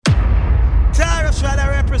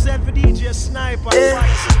represent for DJ Sniper.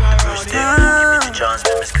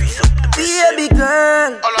 Baby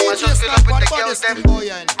girl. All of my shots fill up with the girls, them.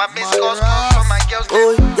 My miss calls come from my girls, them.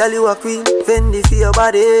 Oh, girl, you a queen. Fendi for your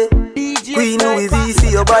body. Queen Louis V for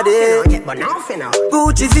your body.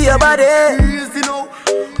 Gucci for your body.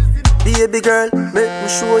 Baby girl, make me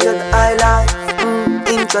show you the highlight.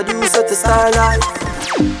 Introduce you to starlight.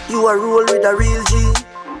 You a roll with a real G.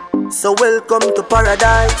 So welcome to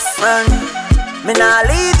paradise, friend. Me nah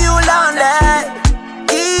leave you lonely.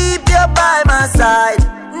 Keep you by my side.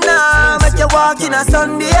 Nah, make you walk in a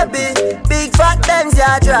sun, baby. Big fat Benz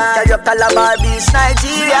ya drive. Carry up Calabar Beach,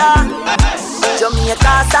 Nigeria.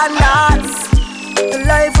 Jamaica standards. The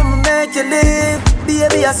life I'ma make you live.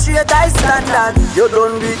 Baby, a straight high standard. You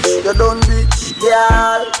done rich,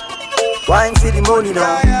 girl. Wine for the money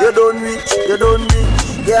now. You done rich,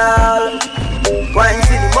 girl. Wine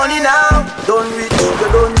for the money now. Done rich,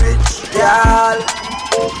 girl.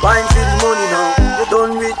 Wine for the money now. You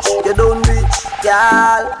done rich,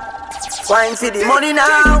 girl. Wine for the money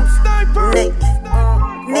now. Nick,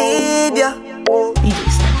 need ya,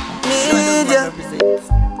 need ya,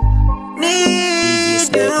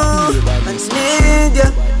 need you, I need ya,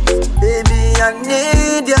 baby, I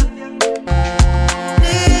need ya.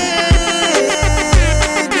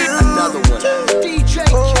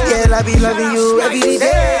 Girl, I be loving you every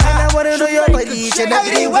day, and I wanna know your body each and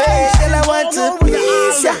every way. Girl, I want to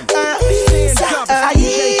please ya,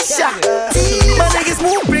 Aisha. My niggas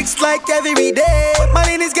move bricks like every day. My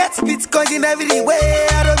niggas get bitcoin every way.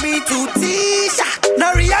 I don't mean to teach ya.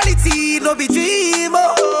 No reality, no be dream.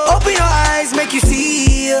 Open your eyes, make you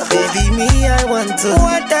see. Baby, me, I want to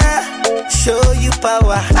show you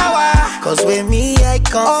power. Cause with me, I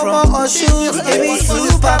come from Oshun. Give me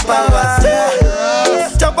superpower.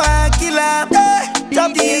 Chop a killer,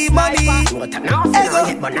 chop the money. Ego,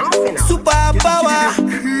 superpower.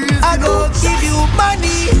 I go give you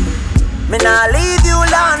money. Me nah leave you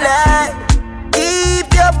lonely.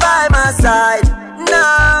 Keep you by my side.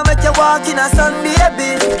 Nah, make you walk in a sun,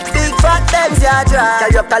 baby. Big fat Benz ya drive.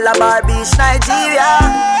 Carry up Calabar Beach, Nigeria.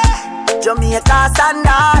 Jamaica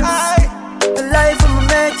standards. The life I'ma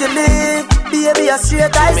make you live. Baby, a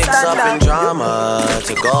straight high mix standard. up in drama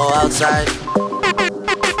to go outside.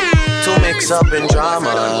 To mix up in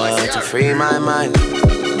drama to free my mind.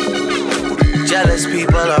 Jealous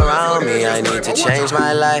people around me, I need to change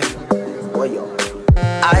my life.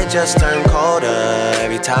 I just turn colder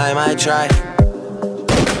every time I try.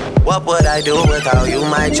 What would I do without you,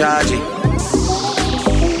 my Georgie?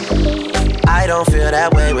 I don't feel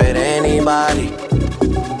that way with anybody.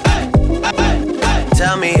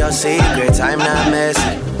 Tell me your secrets, I'm not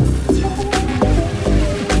messing.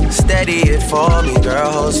 Steady it for me,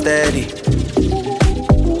 girl, hold steady.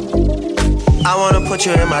 I wanna put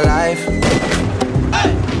you in my life.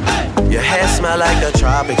 Your hair smell like the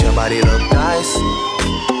tropics, your body look nice.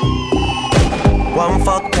 One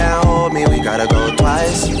fuck can't hold me, we gotta go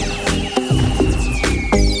twice.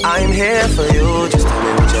 I'm here for you, just tell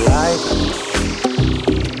me what you like.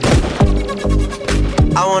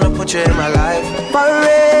 I wanna put you in my life.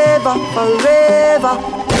 Forever, forever,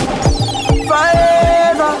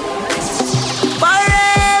 forever,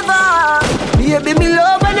 forever. Baby, me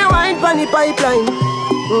love when you wine pon the pipeline.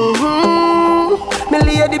 Me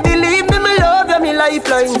lady, believe me, me love you, me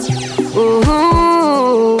lifeline.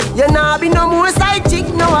 You nah be no more side chick,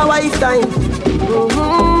 no a wife time.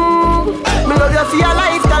 Me love you for your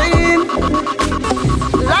lifetime.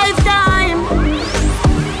 Lifetime.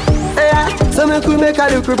 Yeah. So make we make a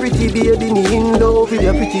look pretty baby. Me in love with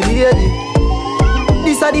your pretty lady.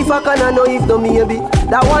 This a the fuck and I know if no maybe.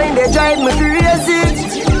 That wine they drive me crazy.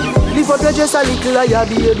 Lift up your dress a little higher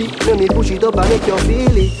baby. Let me push it up and make you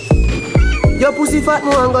feel it. Your pussy fat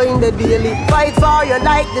no and go in the daily. Fight for you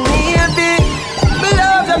like the Navy. Me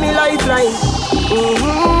love you, me lifeline.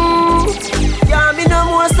 Can't be no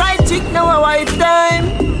more side chick, no a wife time.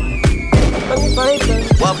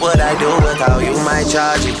 What would I do without you, my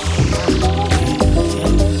Georgie?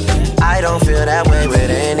 I don't feel that way with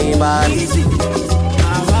anybody.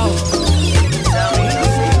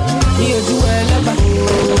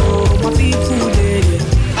 My people dead,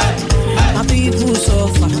 my people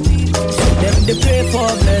suffer. They pray for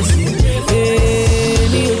blessing.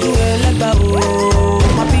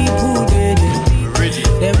 My people dead,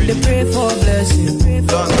 they pray for blessing,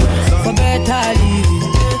 for better living.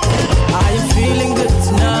 Are you feeling good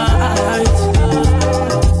tonight?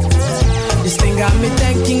 This thing got me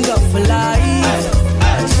thanking God for life.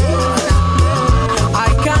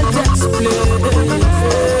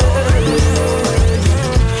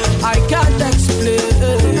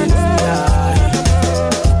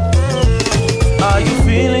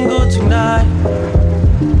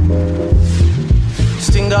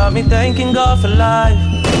 me thanking God for life.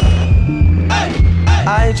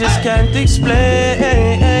 I just can't explain.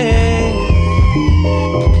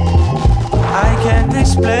 I can't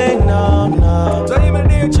explain, no.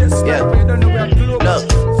 Yeah. Look,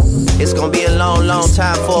 it's gonna be a long, long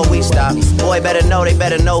time before we stop. Boy, better know, they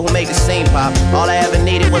better know who make the scene pop. All I ever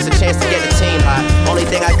needed was a chance to get the team hot. Only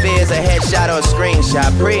thing I fear is a headshot or a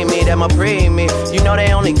screenshot. Pre-me, them a pre-me. You know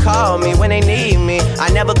they only call me when they need me. I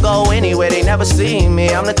never go anywhere, they never see me.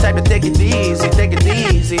 I'm the type to take it easy, take it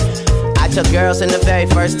easy. I took girls in the very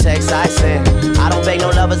first text I sent. I don't beg no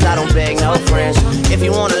lovers, I don't beg no friends. If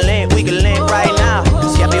you wanna link, we can link right now.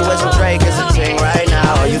 See, I be with some Drake, it's a thing right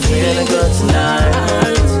now. Are you feeling good tonight?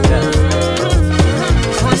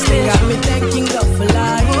 First thing got me thanking God for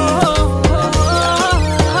life.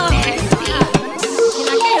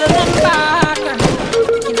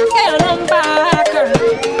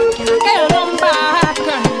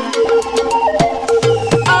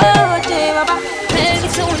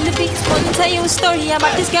 Tell you a story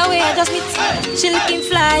about this girl where I just meet. She looking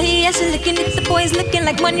fly, yeah, she looking at the boys looking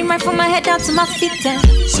like money right from my head down to my feet.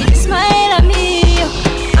 She smile at me, I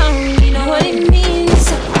don't really know what it means.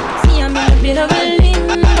 See, I'm in a bit of a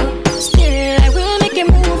limbo. Still, I will make a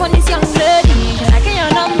move on this young lady. Can I get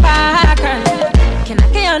your number, girl? Can I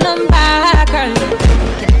get your number, girl?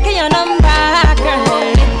 Can I get your number, girl?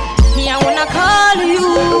 Yeah, I wanna call you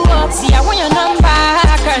up. See, I want your number,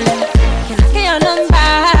 girl. Can I get your number?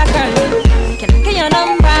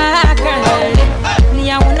 Me,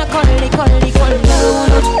 I wanna call it.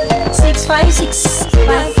 656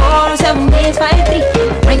 547 853.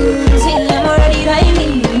 Rings in, I'm already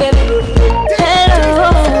dialing, baby.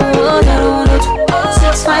 Hello,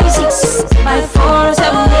 656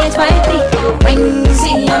 547 853. Rings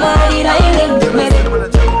in, I'm already dialing, baby.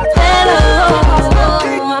 Hello,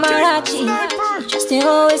 Amarachi. Just you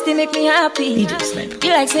always to make me happy. You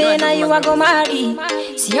like saying now you are go marry.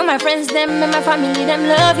 See all my friends, them and my family, them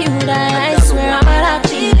love you. That I swear I'm a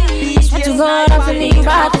ratchet. Swear to God I'm feeling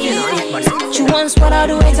badly. What you want, what I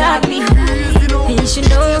do exactly. And you should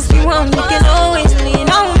know if you want, you can always lean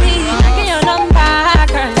on me. Can I get your number,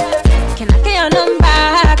 girl? Can I get your number,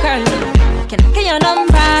 girl? Can I get your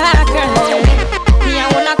number, girl? Me, I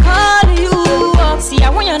wanna call you up. See, I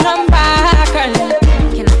want your number, girl.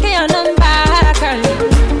 Can I get your number, girl?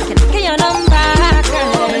 Can I get your number,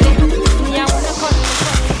 girl? Me, I wanna call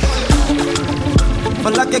you.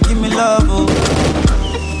 But like you give me love, oh.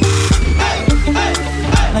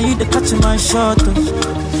 Now you the catch my shot, oh.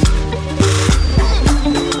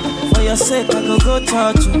 For your sake, I go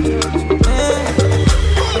touch you. Hey.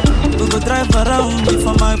 We go drive around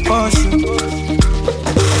for my Porsche.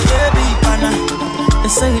 Baby, pana, they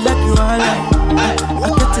say you like you all like. I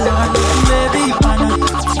get it all, baby, pana.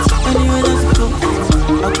 Anywhere that you go,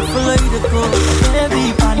 I can follow you to go. Baby,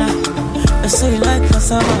 pana. I say you like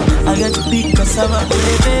cassava, I get to big cassava.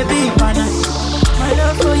 Hey, baby, pana, my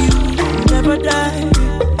love for you will never die,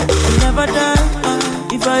 will never die.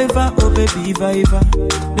 If I ever, oh baby, if I ever,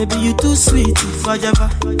 baby you too sweet, if I ever,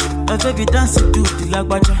 my baby dance to the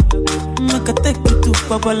lagwaja, make a take you to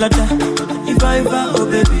Babalada. If I ever, oh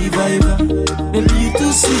baby, if I ever, baby you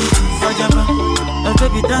too sweet, if I ever, my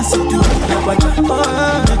baby dance to the lagwaja,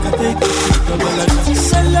 make a take you to Babalada.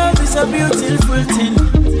 So love is a beautiful thing.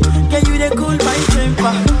 Can you they cool my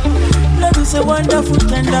temper? Love is a wonderful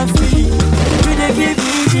tender feeling. You they give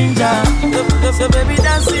me ginger. So baby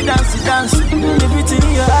dance. Everything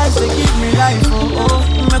in your eyes they give me life. Oh.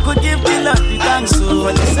 I could give the love the thanks. So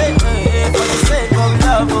for the sake of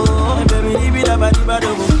love. Oh, baby leave it up at the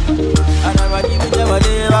bottom. And I give it up at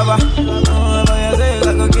the baba. Oh, but you say I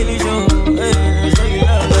could kill you. Hey, so you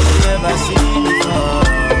love that you never seen before.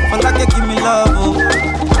 But like you give me love. Oh.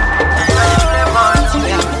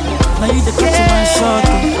 Now you the catch my shot.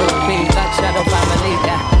 That shadow family,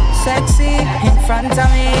 yeah. Sexy in front of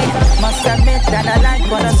me. Must admit that I like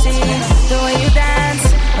what I see. The way you dance,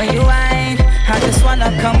 when you whine, I just wanna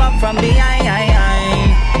come up from behind.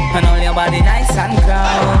 And hold your body nice and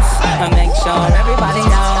close. And make sure everybody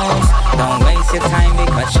knows. Don't waste your time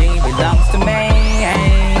because she belongs to me.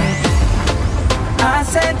 I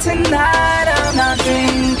said tonight I'm not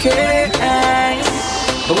drinking.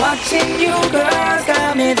 Watching you girls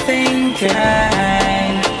got me thinking.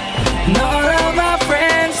 None of my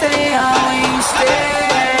friends, they always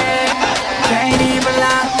stay. Can't even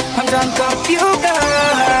lie, I'm drunk off you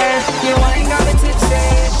girl. You ain't got me tipsy.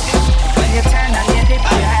 When you turn on your dip,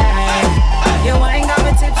 yeah. You ain't got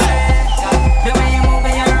me tipsy. The way you move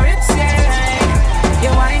your hips, yeah.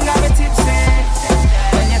 You ain't got me tipsy.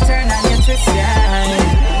 When you turn on your twist, yeah.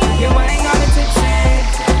 You ain't got me tipsy.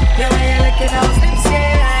 The way you lick it those lips, yeah.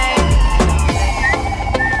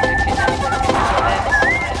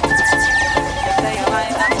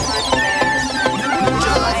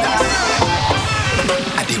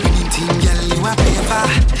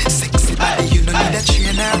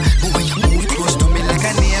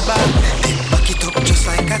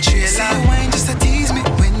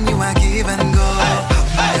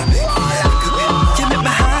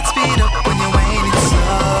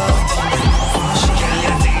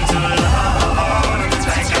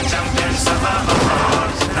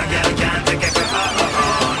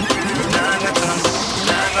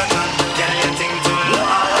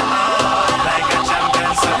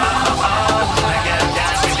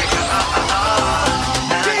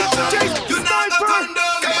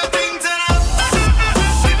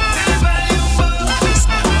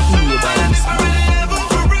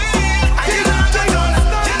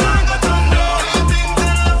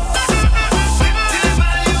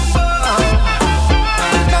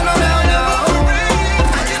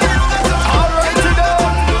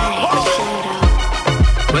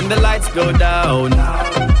 go down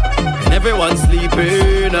and everyone's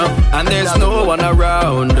sleeping and there's no one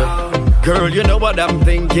around, girl, you know what I'm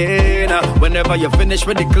thinking. Whenever you finish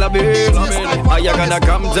with the clubbing, are you gonna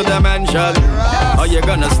come to the mansion? Are you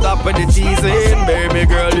gonna stop with the teasing? Baby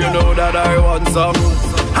girl, you know that I want some.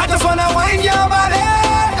 I just wanna wind your body,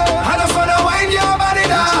 I just wanna wind your body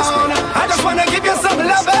down, I just wanna give you some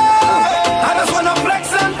love, I just wanna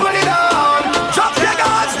flex and put it on. Drop your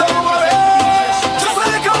guards, don't worry, just a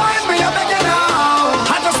little wind me, I beg you now.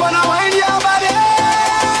 I just wanna wind your body.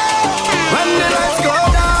 When the lights go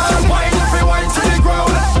down, wind your free wind to the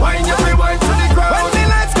ground, wind your free wind to the ground. When the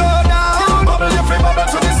lights go down, bubble your free bubble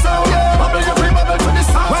to the sound, bubble your free bubble to the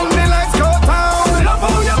sound. When the lights go down, love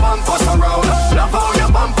how your bump us around, love how your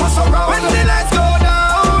bump us around. When the lights go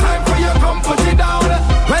down, time for you come put it down.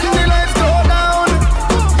 When the lights go down,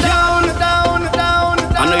 down, down, down, down.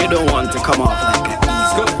 I know you don't want to come off like a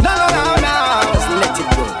easy. No, no, no, no. Just let it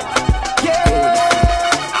go. Yeah.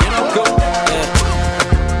 You know, go. Yeah.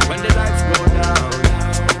 When the lights go down,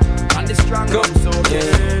 and the strong go so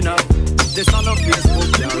yeah. This on the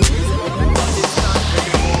Facebook down.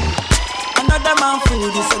 Another man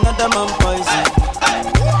food is another man poison.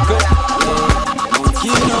 Go. Yeah.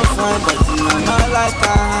 You know fine, but you know not like I.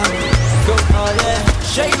 Go. Oh yeah.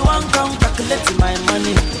 Sure you want come calculate my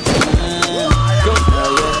money. Go. Oh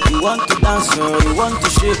yeah. You want to dance or you want to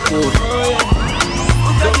shake oh yeah.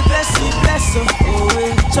 God bless you, bless you. Oh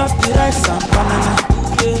yeah. Chop the rice and banana.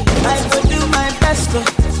 Yeah. I go do my best oh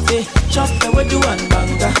yeah. Chop the way do one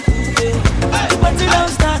banga. Yeah. But you don't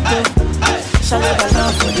start oh. Shall I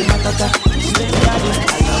love for the matata? Stay daddy.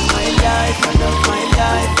 I love my life, I love my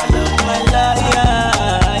life, I love my life.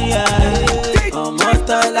 Yeah, yeah. Oh,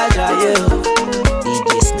 mortal like I am. DJ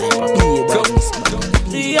Sniper,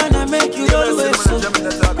 Rihanna make you always so.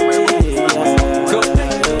 Yeah.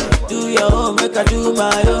 Do your own, make I do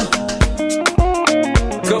my own.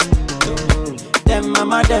 Go. Them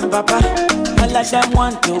mama, them papa, all of them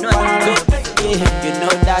want to follow. Yeah, you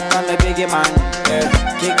know that I'm a biggie man. Yeah.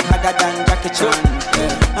 Kick harder than Jackie Chan.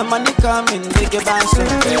 Yeah. I'm money coming, biggie band so.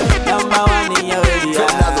 Number one in your area.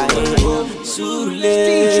 Sule,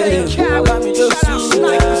 Wami do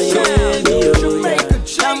Sule.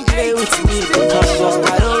 Don't play with me because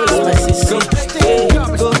I always my sister.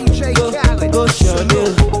 Go, show you. Go, show you.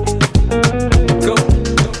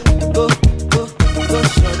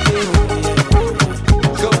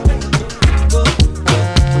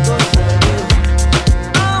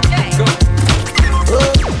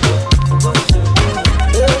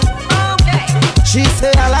 She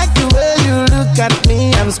said, I like the way you look at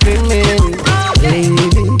me, I'm screaming. Baby,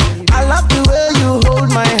 I love the way you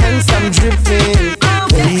hold my hands, I'm dripping.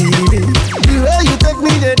 Baby, the way you take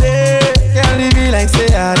me today, can't leave me like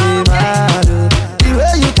say I did mad. The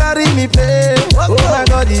way you carry me play, oh my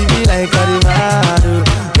God, it be like I did mad.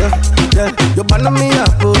 Yeah, you burn me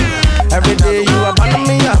up, oh. Every day you are burning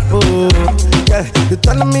me up, oh. Yeah, you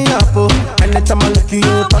turn me up, oh. Anytime I look at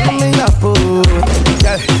you, turn me up, oh.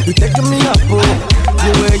 Yeah, you taking me up, oh. The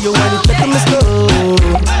way you want it, taking me slow.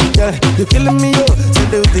 Yeah, you killing me, oh. So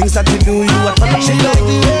the things that you do, you are turning me like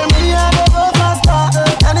the way me, I go faster.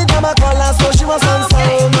 Anytime I call her, so she was answer.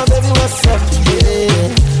 Oh my baby, what's up?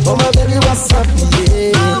 Yeah. Oh my baby, what's up?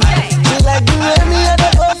 Yeah. She like the way me, I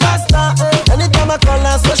go faster. Anytime I call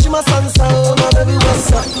her, so she must answer. Oh my baby, what's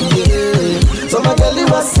up? Yeah. So my girlie,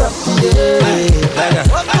 what's up? Yeah.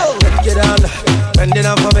 Take it down, bend it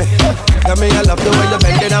down for me. Tell me I love the way you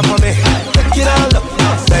bend it down for me. Take it down,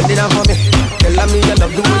 bend it down for me. Tell me I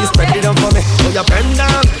love the way you spread it down for me. Oh, you bend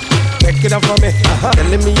down, take it down for me.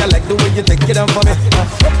 Telling me I like the way you take it down for me.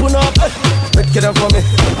 Open up, take it down for me.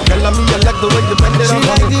 Tell me I like the way you bend it down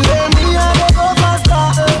for me. She like the way me I go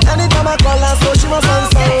faster. Anytime I call her, so she must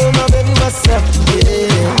answer. Oh my baby, what's up?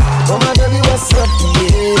 Yeah. Oh my baby, what's up?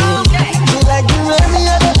 Yeah. She like the way me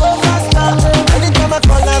I go faster. Anytime I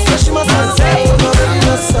call her, so she must answer. Oh my baby,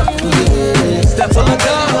 what's up? Yeah. Step on the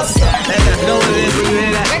car, what's up?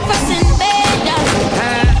 Breakfast in bed, darling.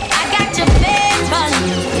 I got your bed,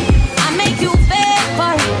 darling. I make you bed,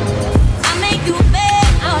 darling. I make you bed,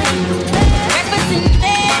 darling. Breakfast in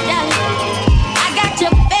bed, darling. I got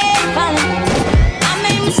your bed, darling. I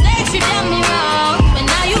made mistakes, you done me wrong, but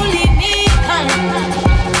now you leave me, darling.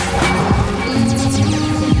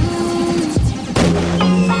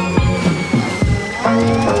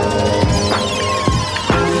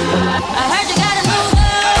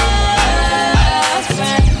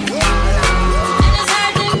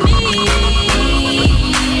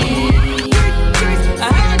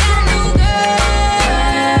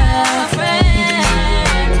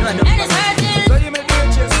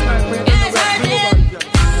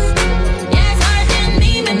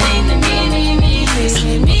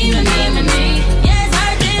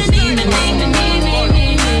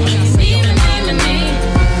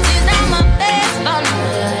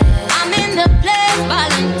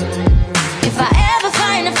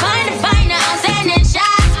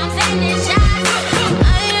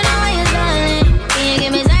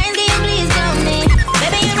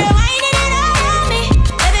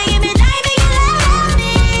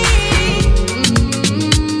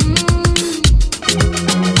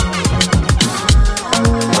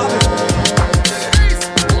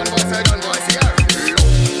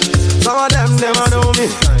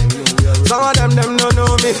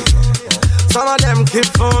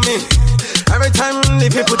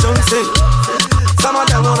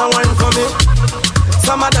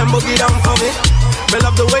 boogie down for me. Me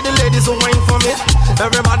love the way the ladies will whine for me.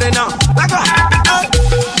 Everybody now, like a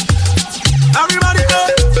everybody go.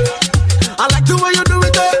 I like the way you do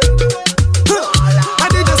it, I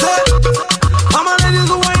did just say, all my ladies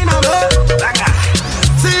will whine on me.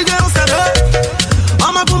 See girls that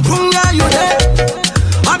I'm a pum pum guy, you there.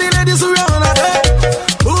 All the ladies who run out there.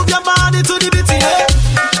 Move your body to the beat, yeah.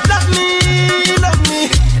 Love me, need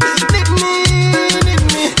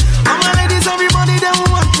me. All my ladies, everybody, they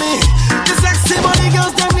want me. The sexy body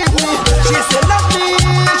girls, they need me. She said love me,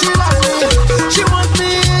 she love me. She want me,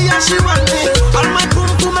 yeah, she want me. All my pum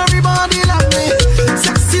pum, everybody love me.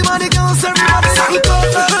 Sexy body girls, everybody sanko.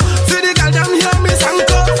 See the girl, them hear me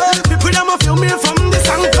sanko. People, them a feel me from the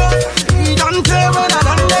sanko. He don't tell when I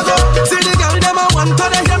don't go. See the girl, them a want to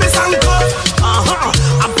they hear me sanko.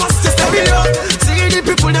 I bust the stereo. See the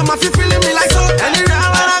people, them a feel feeling me like so. Anywhere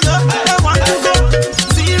when I go, they want to go.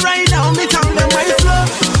 See right now, me tell them my flow.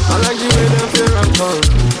 I like the way them feel and fun.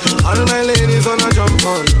 All my ladies wanna jump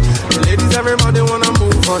on. The ladies, everybody wanna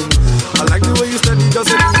move on. I like the way you steady,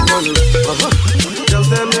 just a move on. Just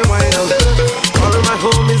them they wind up. All my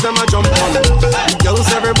homies, them a jump on. The girls,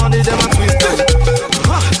 everybody, them a twist on.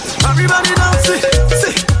 Everybody dance,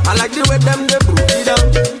 see. I like the way them they booty down.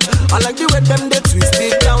 I like the way them they twist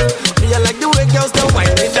it down. Me, I like the way girls they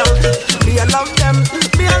wind it down. Me, I love them.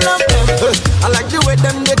 I like the way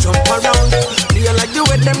them they jump around. Me, I like the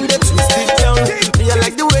way them they twist it down. Me, I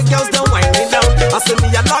like the way girls they wind it down. I say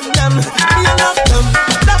me, I love them. Me, I love them.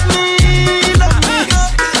 Love me, need me.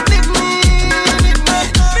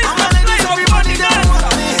 All my ladies, everybody they want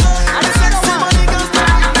me. And the sexy money girls they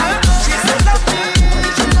want me. She said love me,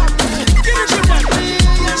 she love me. She want me,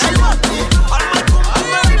 she want me. All my pum pum,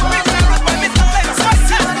 everybody they want me.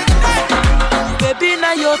 Baby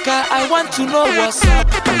Nayoka, I want to know what's up.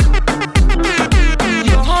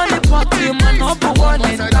 Your honey pot, you my number one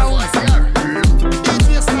in town.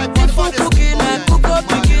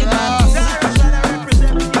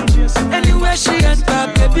 Anywhere she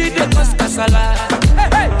enter, baby, they cause casala.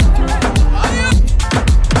 Hey.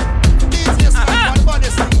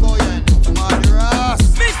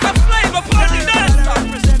 Mr. Flavor for the dancer.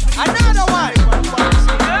 Another one.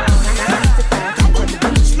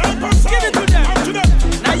 Give it to them.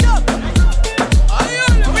 Now yo.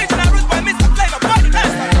 Original root by Mr. Flavor for the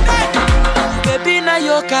dancer. Baby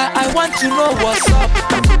Nayoka, I want to know what's up.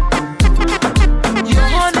 Your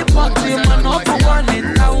honey pot, you my number one in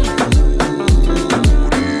town.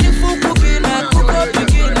 If you cooking, I cook up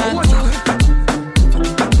begin and do.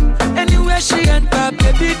 Anywhere she enter,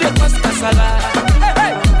 baby, they cause casala.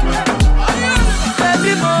 Hey.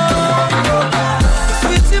 Baby mo,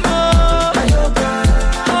 sweetie mo,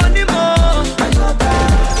 honey mo,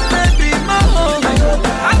 baby mo,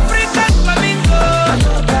 African flamingo,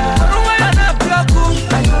 Rwanda bloku,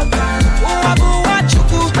 Uwabu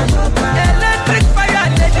wachuku, electric fire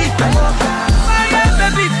lady, fire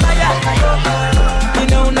baby fire, you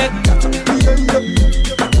know net,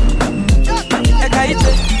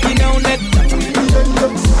 ekaite, you know net,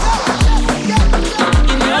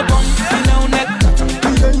 in your bum, you know net,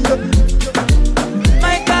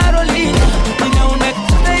 my Carolina, you know net,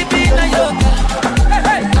 baby Nayoka,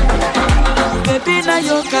 hey. Baby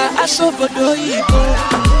Nayoka, asobodo ibo,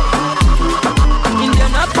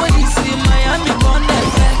 Indianapolis, Miami,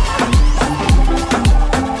 Connecticut,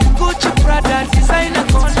 Gucci, Prada, designer,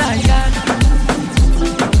 corner yard.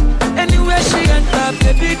 Anywhere she enter,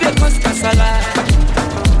 baby, they cause casala.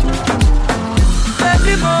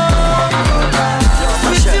 Baby mo,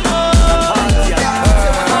 sweetie mo,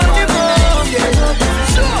 honey mo.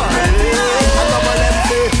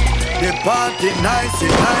 The party nice,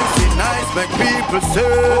 make people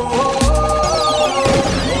say.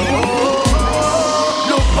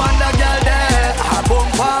 Look on the girl there, a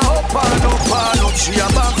bumper up, she a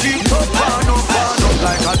back feet up,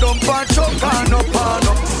 like a dumper choke up,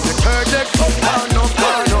 the third leg up.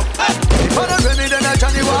 If I don't me, then I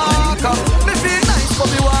Johnny walk up. Me feel nice, but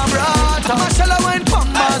me warm rata. Marshall I went from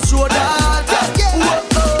my shoulder.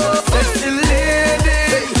 Sexy lady,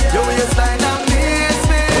 your waistline amaze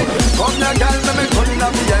me. Come now, girl, me come in a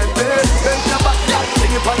VIP. Bend your back,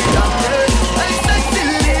 sing it for the damn.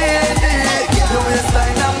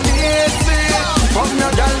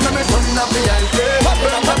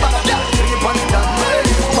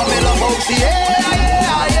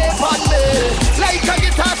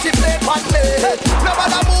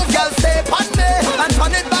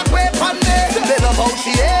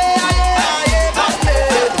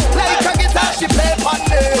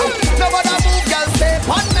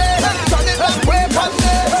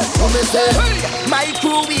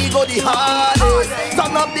 go the hardest.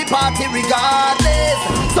 Turn up the party regardless.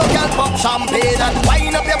 So girl pop champagne and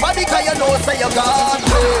wind up your body, cause you know say you got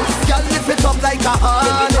this. Girl lift it up like a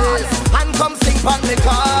harness and come sing on me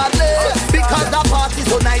cardless. Because the party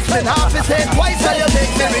so nice, then half is say twice, so you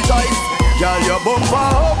make me rejoice. Girl, your bumper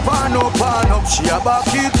up and up and up. She a back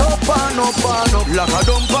it up and up and up. Like a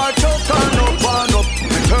dumper chuck and up and up.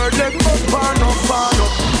 With her leg up and up and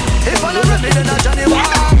up. If I don't run it, then I Johnny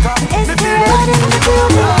Walker. Me feel ready to go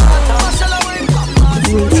water. Shall I wake up?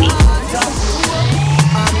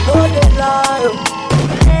 I'm going live.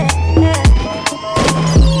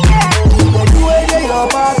 When you ain't in your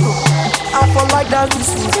battle, I feel like that this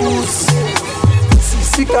is loose.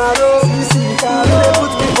 Sisi Caro, they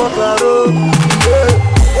put me for Caro.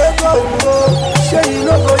 Go, sure you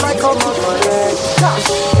no go like come on my head.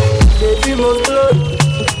 Baby must blow.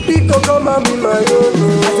 Pico come and be my own.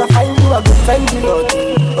 As I find you, I go find you, Lord.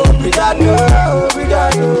 Obrigado,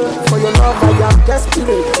 for your love I am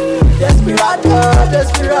desperate. Desperado. I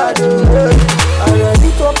ready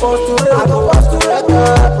to postulate.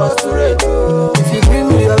 If you bring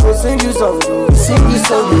me, I go sing you some. Sing you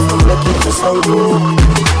some, make it to sound good.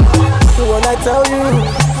 So when I tell you,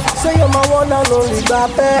 say you're my one and only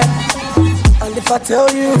baby. And if I tell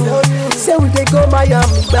you, say we dey go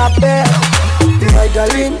Miami, baby.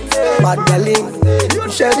 My darling,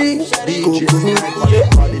 Sherry,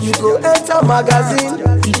 you go enter magazine,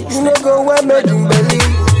 you no go wear made in Berlin.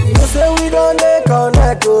 You say we don't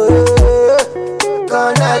connect, I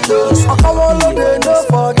come on, they don't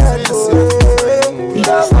forget, You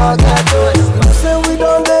say we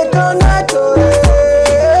don't connect, I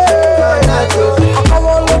come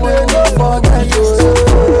on, they don't forget,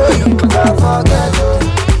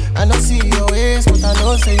 I don't see your ways, but I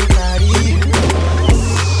know say you carry.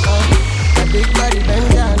 Big body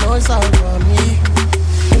Benji, I know it's all for me.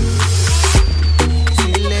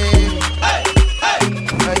 Chile, I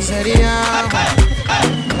said yeah.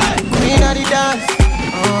 Queen of the dance,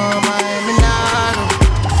 oh my Minaro.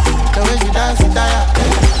 The way she dance, she tire.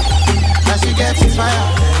 Now she gets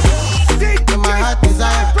inspired. To my heart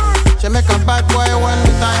desire, she make a bad boy one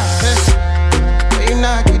retire. When you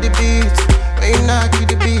knock with the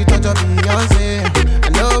beat, touch up Beyonce. I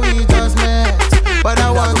know we just met, but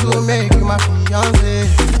I want to make you my fiancé.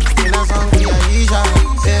 In a song for Aisha,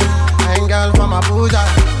 yeah. I ain't girl from Abuja,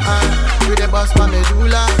 with the boss from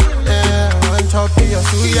Medula, yeah. One chop to your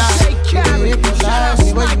suya, you can make me shy,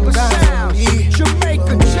 see what you dance.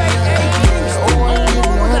 Jamaica J.A. Oh, I don't give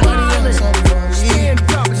nobody else up for me.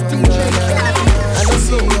 I don't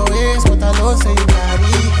see your ways, but I know say you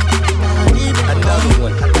carry.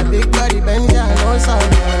 That big body Benji, I know it's all for me.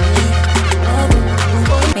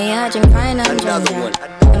 Me, I drink pine and ginger.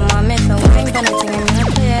 And mommy feel wine panicking and me, I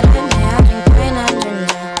play it. Me, I drink pine and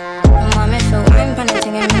ginger. And mommy feel wine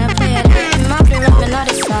panicking and me, I play it. And my play rapping all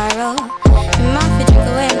the sorrow. And my feet drink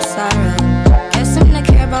away the sorrow. Guess I'm not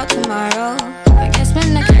care about tomorrow. I guess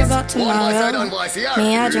I'm not care about tomorrow.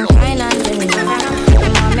 Me, I drink pine and ginger.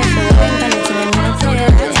 And mommy feel wine panicking and me, I play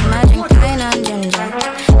it. And I drink pine and ginger. And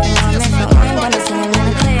mommy feel wine panicking and me, I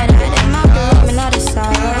play it. And my play rapping all the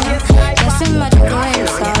sorrow. Guess I'm not drink away the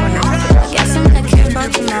sorrow. Guess I'm not care about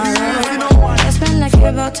tomorrow. Guess I'm not care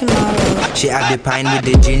about tomorrow. She have the pine with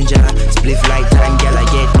the ginger. Spliff like time, girl, I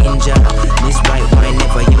get injured. This white wine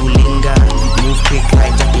never you linger. Move quick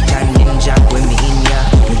like Jackie Chan Ninja. When me in ya,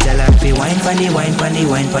 me tell her fi wine pon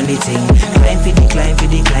the thing. Climb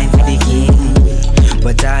for the king.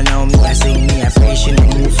 But I know me I sing me a pray she no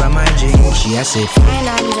move from my drink. She a say pine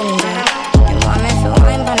and ginger. You want me for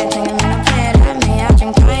wine pon the thing, I'm gonna play it at me. I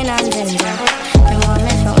drink pine and ginger. You want me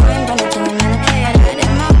for wine pon the thing, I'm gonna play it at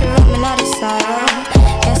him. I'll be roaming out of sorrow.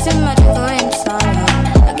 Guess I'm not going sorrow.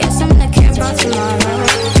 I guess I'm not care about tomorrow.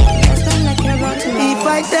 Guess I'm not care about tomorrow. If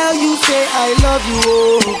I tell you say I love you,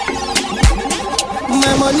 oh.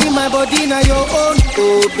 My money, my body, now your own,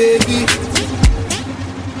 oh baby.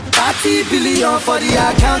 30 billion for the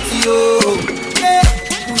account, yo. Yeah,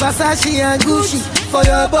 Versace and Gucci for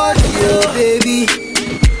your body, oh baby.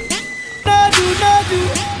 No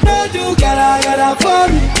do, gotta for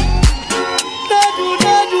me. No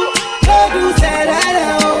do, say that,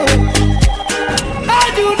 oh. No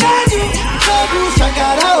do,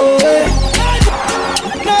 shakara, oh.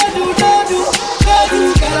 No do,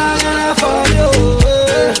 gotta for you.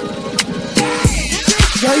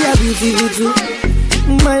 Girl, you're beautiful too.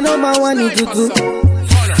 My number one is tutu.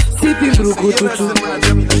 Sipping bruku tutu.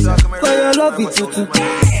 For your love it's tutu.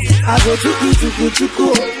 I go chuku.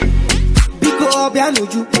 Biko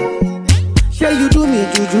obianuju. Say you do me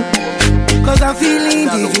juju. Cause I'm feeling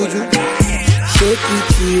the juju. take it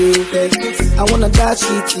to you. I wanna dash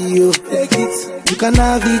it to you. You can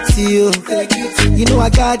have it to you. You know I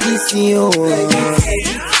got this in you.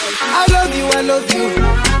 I love you, I love you.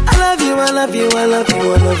 I love you, I love you, I love you,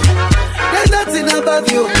 I love you. There's nothing above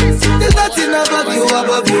you. There's nothing above you,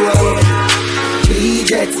 above you, above you.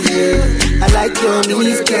 Reject you. I like your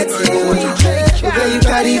mini skirt you. Okay, you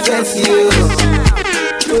carry fancy you.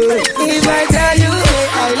 If I tell you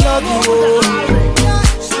I love you,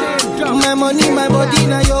 my money, my body,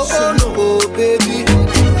 now your own, oh baby.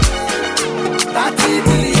 30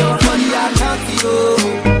 billion money I count you.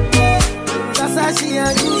 That's how she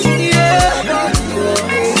and you, yeah.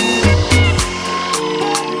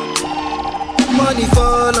 Money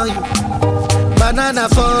fall on you, banana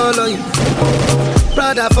fall on you,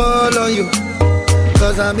 Prada fall on you,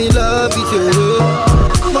 cause I'm in love with you.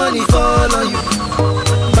 Money fall on you,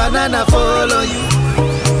 banana fall on you,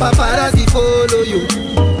 paparazzi follow you,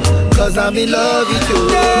 cause I'm in love with you.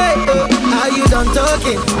 Are you done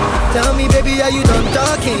talking? Tell me baby, are you done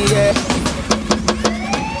talking? Yeah.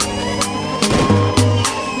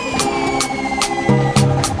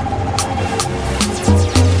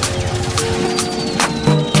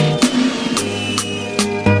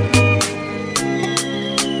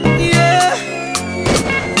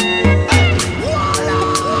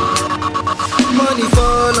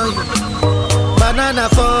 Banana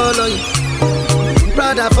fall on you,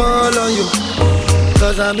 Prada fall on you,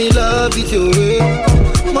 cause I'm in love with you.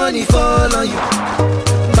 Money fall on you,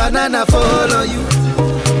 banana fall on you,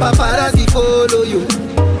 paparazzi follow you,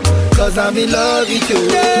 cause I'm in love with you.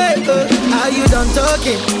 Are you done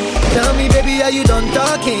talking? Tell me baby, are you done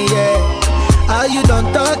talking? Yeah. Are you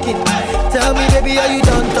done talking? Tell me baby, are you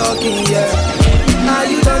done talking? Yeah. Are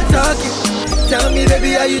you done talking? Tell me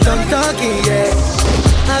baby, are you done talking? Yeah.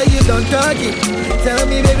 Are you done talking? Tell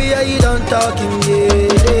me baby, are you done talking?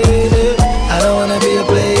 Yeah. I don't wanna be a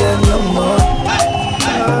player no more.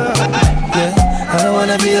 Yeah. I don't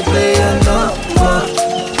wanna be a player no more.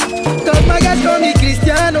 Cause my guys call me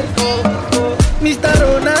Cristiano, Mr.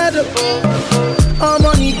 Ronaldo, I'm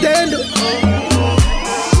on Nintendo.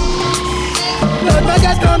 Cause my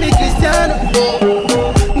guys call me Cristiano,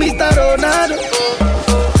 Mr. Ronaldo,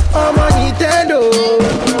 I'm on Nintendo.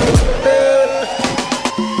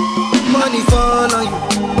 Money fall on you,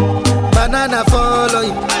 banana fall on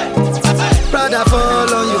you, Prada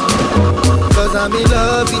fall on you, cause I'm in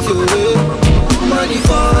love with you. Money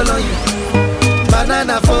fall on you,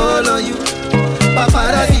 banana fall on you,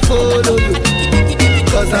 paparazzi follow you,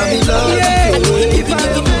 cause I'm in love with you.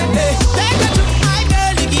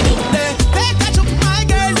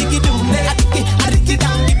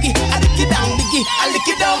 I lick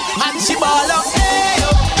it down, and she ball up. Ayo,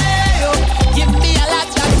 ayo, give me a lot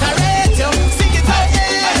of carrot. Sing it out,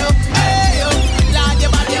 ayo, ayo. Lord,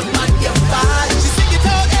 your body, your man, your body. She sing it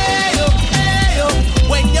out, ayo, ayo.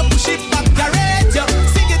 When you push it back, carrot.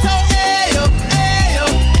 Sing it out, ayo, ayo.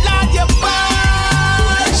 Lord, your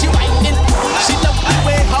body. She whining, she love the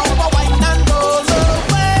way how I whine and roll her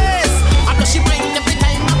waist. I know she whine every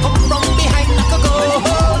time I come from behind like a go.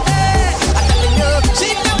 Hey, I'm telling you, she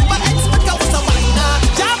never expect I was a whiner.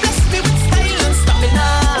 God bless me with style and stamina.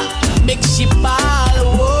 Make she ball,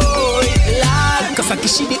 oh, lad. Cause I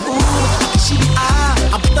kiss she the ooh, I kiss she the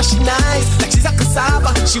ah. I put her she nice, like she's a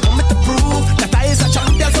cassava. She want me to prove that I is a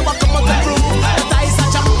champion, so I come out to prove that I is a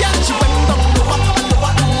champion. She went down lower, and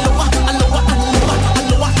lower, and lower, and lower, and lower, and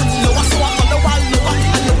lower, and lower. So I follow her lower,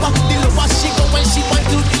 and lower, the lower she go when she want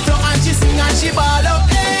to the floor and she sing and she ball out.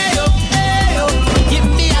 Ayo, ayo, give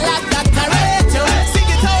me a lot of carrot. Sing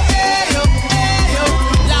it out, ayo, ayo.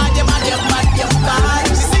 Lord, your body, your body, your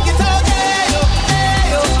body. She sing it out, ayo,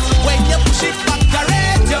 ayo. When you push it back,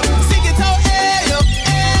 carrot. Sing it out, ayo,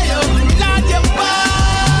 ayo. Lord, your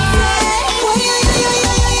body.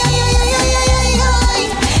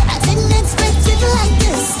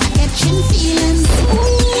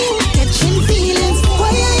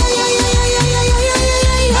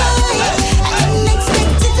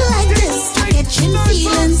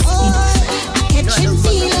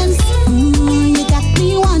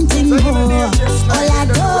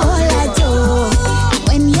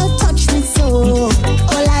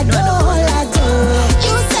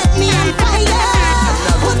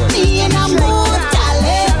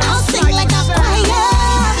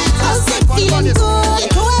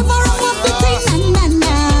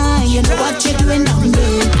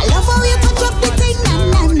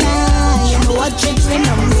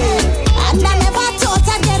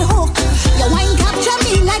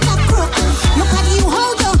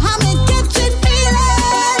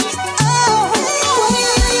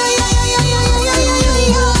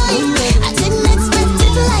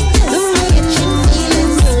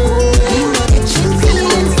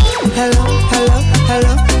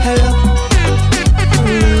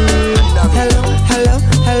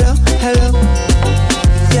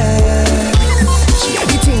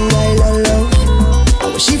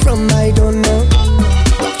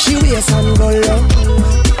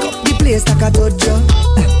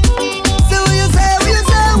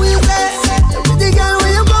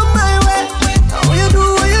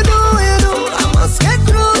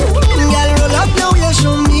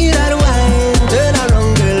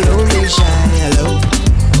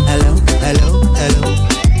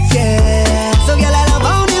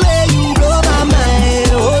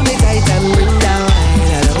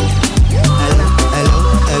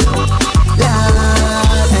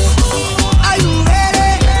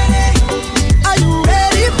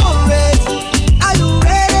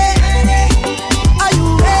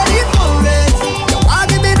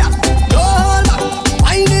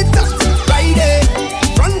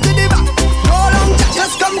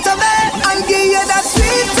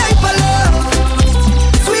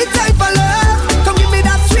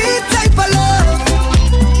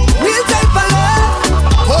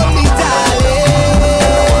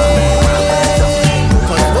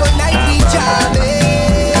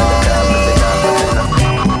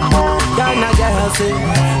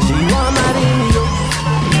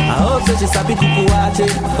 so she sabi to watch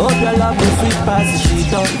it. Hope your love is sweet past the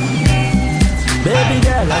sheet up. Baby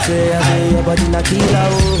girl, I say your body na killer,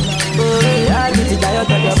 oh. Oh, I get it out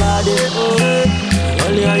of your body, oh.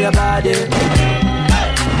 Only on your body.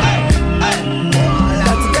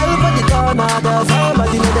 That's the girl for the corner, there's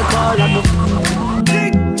somebody made the call, I'm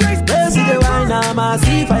baby, the wine, I'm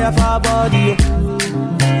see fire for body, oh.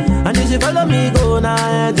 And if you follow me, go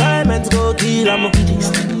now, enjoyment go kill, I'm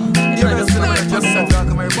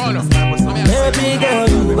baby girl,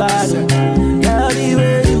 you bad. Girl, the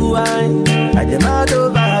way you whine, I demand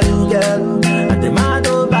over you, girl. I demand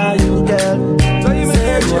over you, girl.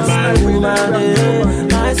 Say you're my woman, eh,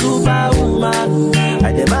 my superwoman.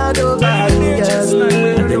 I demand over you, girl.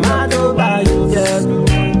 I demand over you, girl.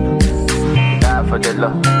 Die for the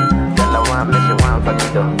love, girl. I want me, she want for the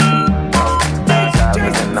dough. Die for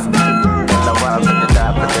the love, girl. I want me to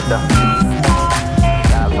die for the dough.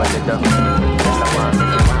 Die for the dough, girl. I want me,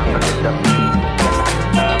 she want for the dough.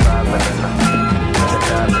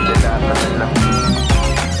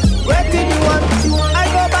 What did you want? I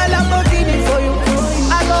go buy Lamborghini for you.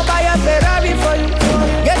 I go buy a Ferrari for you.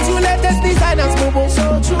 Get you latest designers, boo boo.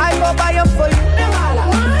 I go buy them for you.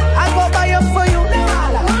 I go buy them for you.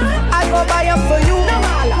 I go buy them for you.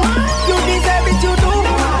 You deserve it, you do.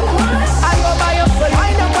 I go buy them for you.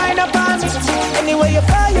 Wind up on me. Anyway you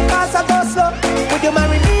fly, you pass a go slow. Would you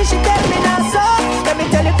marry me? She tell me now so. Let me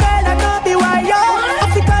tell you, girl, I know be why yo.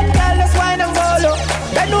 African girl, let's wine and go low.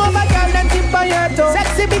 Bend over, girl, then tip on your toe.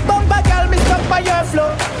 Sexy big bumper, girl, me stuck by your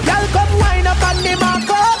flow. Girl, come wine up on the mark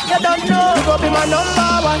up. You don't know, you go be my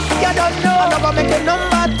number one. You don't know, I'm gonna make it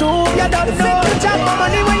number two. You don't know, you chop my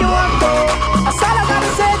money when you want to. That's all I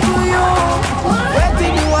gotta say to you. Where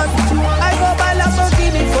did you want? I go buy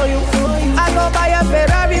Lamborghini for you. I go buy a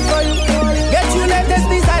Ferrari for you. Get you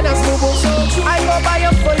latest designers, boo boo. I go buy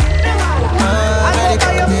them for you. I go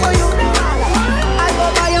buy them for you. I go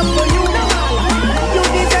buy them for you.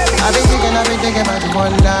 I've been thinking about you all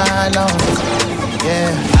night long.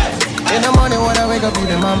 Yeah. In the morning when I wake up, you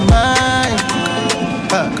in my mind.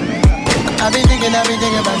 I've been thinking about you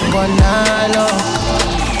all night long.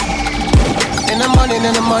 In the morning, you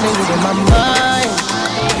in my mind.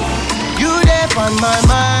 You there on my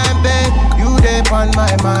mind, babe. You there on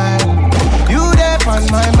my mind. You there on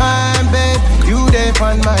my mind, babe. You there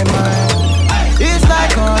on my mind. It's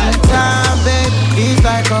like all the time, babe. It's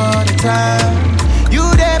like all the time. You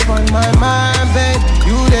there on my mind, babe.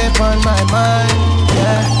 You there on my mind,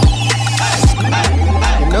 yeah.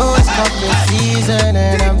 You know it's cuffing season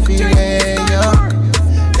and I'm feeling you.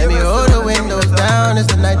 Let me hold the windows down, it's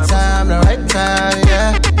the night time, the right time,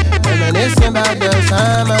 yeah. Reminiscing about the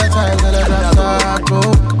summertime and the drops are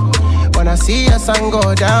cool. When I see your sun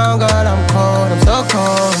go down, God, I'm cold, I'm so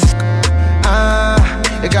cold.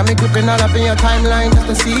 You got me gripping all up in your timeline just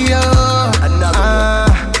to see you.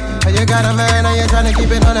 You got a man and you're trying to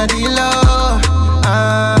keep it on a D-low.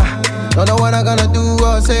 Don't know what I'm gonna do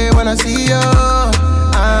or say when I see you.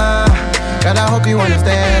 God, I hope you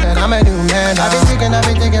understand that I'm a new man. I've been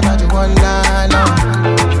thinking about you all night long.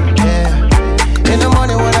 Yeah. In the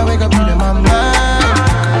morning when I wake up, you in my mind.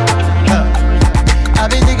 I've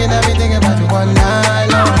been thinking about you all night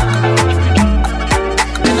long.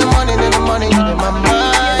 In the morning, you in my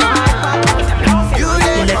mind. You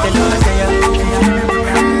there.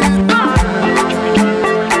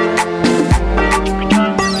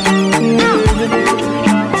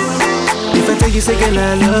 You say, girl,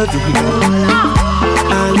 I love you.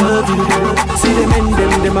 I love you. See them and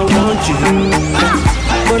them, I want you.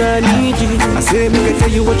 But I need you. I say, make I tell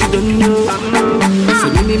you what you don't know. So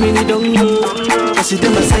many don't know. I see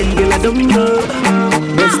them aside, girl, I don't know.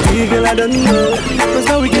 But still, girl, I don't know. Cause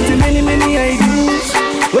now we get to many ideas.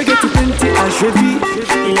 We get to plenty ashrevi.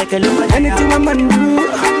 Like a lumber. Anything a man do.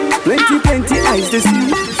 Plenty eyes to see.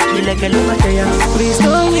 Like a lumber. Please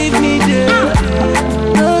don't leave me there.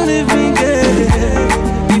 Don't leave me there.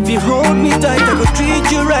 If you hold me tight, I go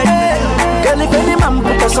treat you right. Girl, if any man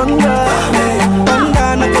put us under,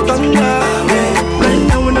 not go thunder. Right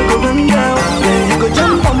now when I go run down, you go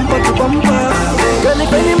jump bumper to bumper. Girl,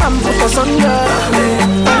 if any man put us under,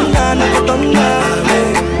 not go thunder.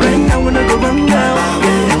 Right now when I go run down,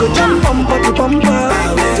 you go jump bumper to bumper.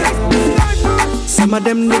 Some of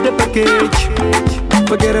them need the package.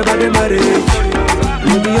 Forget about the marriage.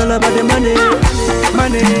 Maybe all about the money,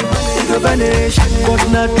 it go vanish. But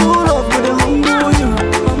not true love with the humble you.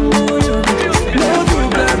 No true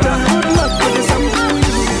brother, good luck with the sample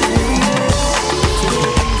you.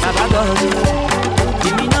 Baba God,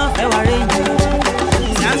 give me no fair warranty.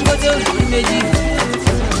 Sans go to the meji,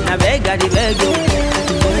 na beg a di beg you.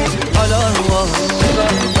 All on war,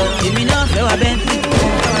 give me no fair warranty.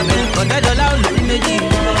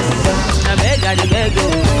 gotta beg you.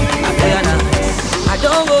 I pay her now. I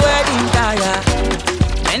don't go wedding tire.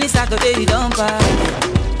 Many Saturday you don't pass.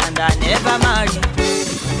 And I never marry.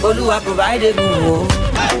 Oluwa provide a good.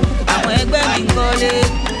 Àwọn ẹgbẹ́ mi ń kọ́lé.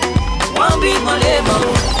 Wọ́n bí mọ́lé mọ́.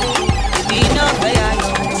 Èmi náà fẹ́ yà lọ.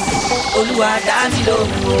 Olúwa dá mi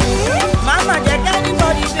lóhùn. Mama jẹ́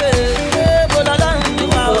kẹ́nìbọ̀dì ṣe é. Mo lọ lọ́rùn mi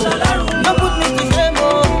wá o. No put me to shame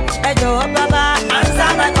o. Ẹ jọ̀wọ́ bàbá,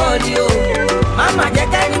 answer my call o. Mama jẹ́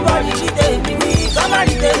kẹ́nìbọ̀dì ní tèmi wí. Kọ́má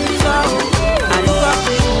ní tèmi sọ o. Àlùkò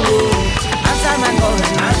pé o. Answer my call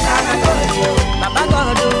o. Bàbá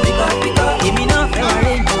gọ́dọ̀ bíkọ́. Èmi náà fẹ́ wá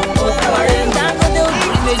rẹ̀ jù. Mo fẹ́ wá rẹ̀ jù. Dangote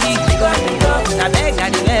òbí méjì bíkọ́. Abẹ́gà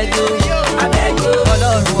ni bẹ́ẹ̀jọ. Abẹ́jọ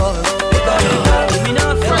ọlọ́run ọ̀rọ̀ bíkọ́. Èmi náà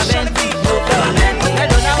fẹ́ wá bẹ́ẹ̀ntì. Mo fẹ́ wá bẹ́ẹ̀ntì.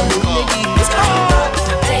 Ẹ̀dọ̀lá òbí méjì bíkọ́.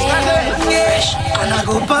 And I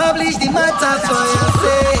go publish the matter for your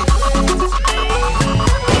sake.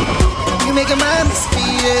 You make a man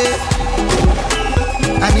misbehave.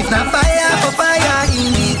 And if not fire for fire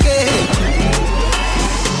indicate.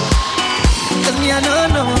 Cause me I don't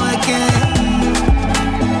know I can't.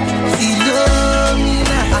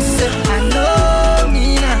 Philomena, I said I know me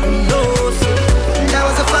now. No, that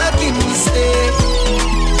was a fucking mistake.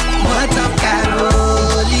 What of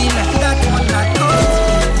Carolina? That one I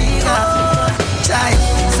told you.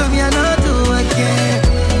 So me I know do again.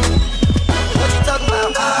 What you talk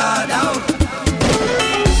about? Down.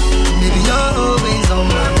 Baby, you're always on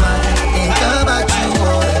my mind. I think about you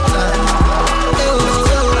all the time.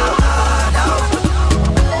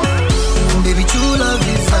 Baby, true love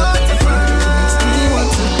is up to fine. Makes me want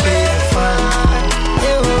to pay a fine.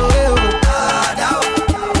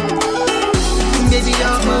 Baby,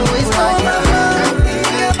 you're always on my mind. I think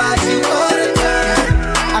about you all the time.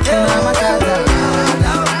 I feel like my dad.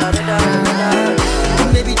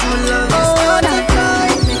 Baby, true love is up to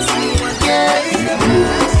fine. Makes me want to pay a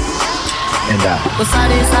fine. Ó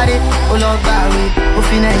sáré, ó lọ gbàwé, ó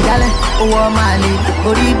fi Nàìjálẹ̀, ó wọ Màlè,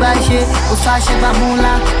 orí bá ṣe, ó sáṣẹ́ bá mú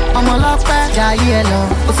ńlá, ọmọ ọlọ́pẹ́ jayé ẹ lọ.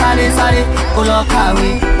 Ó sáré, ó lọ kàwé,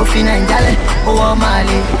 ó fi Nàìjálẹ̀, ó wọ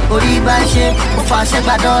Màlè, orí bá ṣe, ó fàṣẹ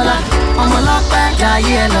gba dọ́là, ọmọ ọlọ́pẹ́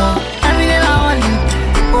jayé ẹ lọ. Everyday na only,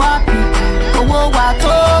 ó happy, owó wa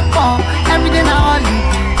tó pọ̀. Everyday na only,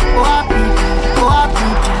 ó happy,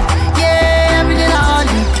 yeah. Everyday na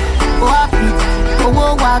only, ó happy, owó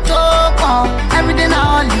wa tó pọ̀. Everyday na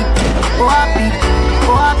only, ó happy,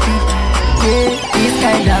 yeah. This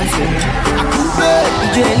kind of shit. Àkúgbé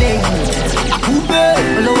ìjọ eléyìí. Àkúgbé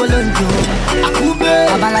olówó ló ń jó. Àkúgbé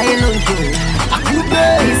babaláyé ló ń jó. Àkúgbé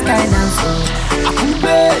this kind of shit.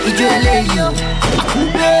 Àkúgbé ìjọ eléyìí.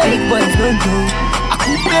 Àkúgbé big boys ló ń jó.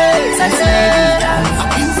 Àkúgbé sẹ́sẹ́ dance.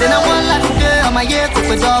 Ṣé náà wọ́n láti dé ọmọ ayé kò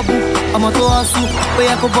pé dọ́ọ̀bù. Ọmọ tó ọ̀sùn ó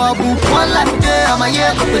yẹ kó bọ́ọ̀bù. Wọ́n láti dé ọmọ ayé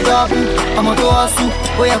kò pé dọ́ọ̀bù. Ọmọ tó ọ̀sùn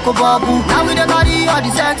ó yẹ kó bọ́ọ̀bù. Now we dey carry all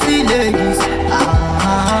the sexy ladies.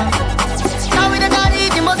 Now we dey carry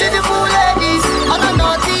the most beautiful ladies. Oh no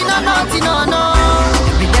naughty, no.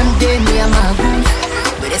 Every damn day me and my goons.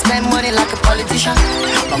 We dey spend money like a politician.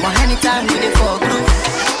 But anytime we dey for group,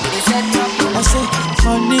 we dey set up. I say,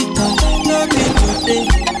 Monica, no be today.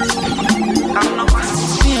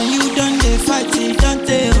 Me and you done dey fight, don't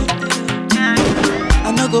they? I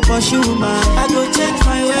no go pursue man, I go change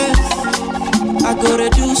my ways. I go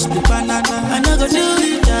reduce the banana, I no go do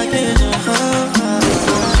it again.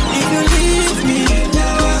 If you leave me,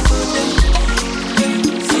 now I go there.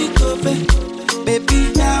 Baby,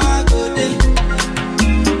 now I go there.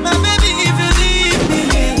 My baby, if you leave me,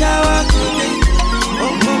 now I go there.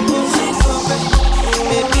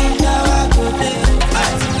 Baby, now I go there.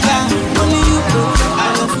 Only you go, I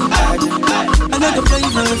love you. I no go play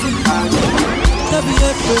for you. Don't be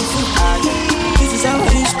a fool. This is how I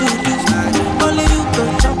used to do. Only you go,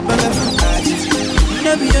 jump on the foot.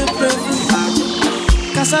 Don't be a fool.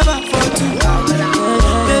 Cassava for two.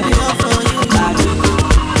 Baby, I'm for you.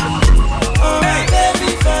 Oh, baby,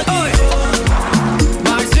 for you.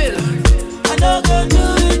 Marcel, I no go do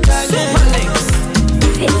it again.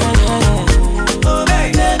 Oh,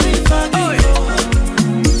 baby, for you.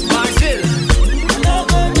 Marcel, I no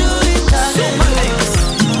go do it again.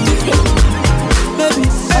 Baby,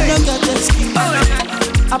 I no got the skin.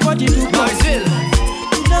 I bought you to Marcel.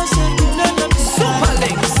 You know, say you know not to Super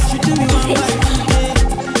Links. You do me one day.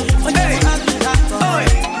 When you ask me that,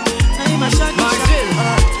 now you my shot. Marcel, my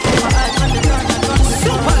eyes on the gun, I got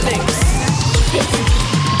Super Links.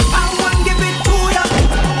 I want give it to ya.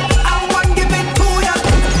 I want give it to ya.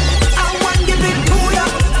 I want give it to ya.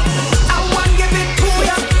 I want give it to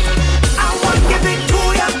ya. I want give it to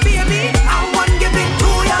ya, baby. I want give it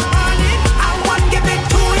to ya. I want give it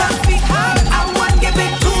to ya. I want give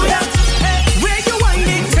it to ya. Where you want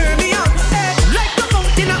it, turn me up.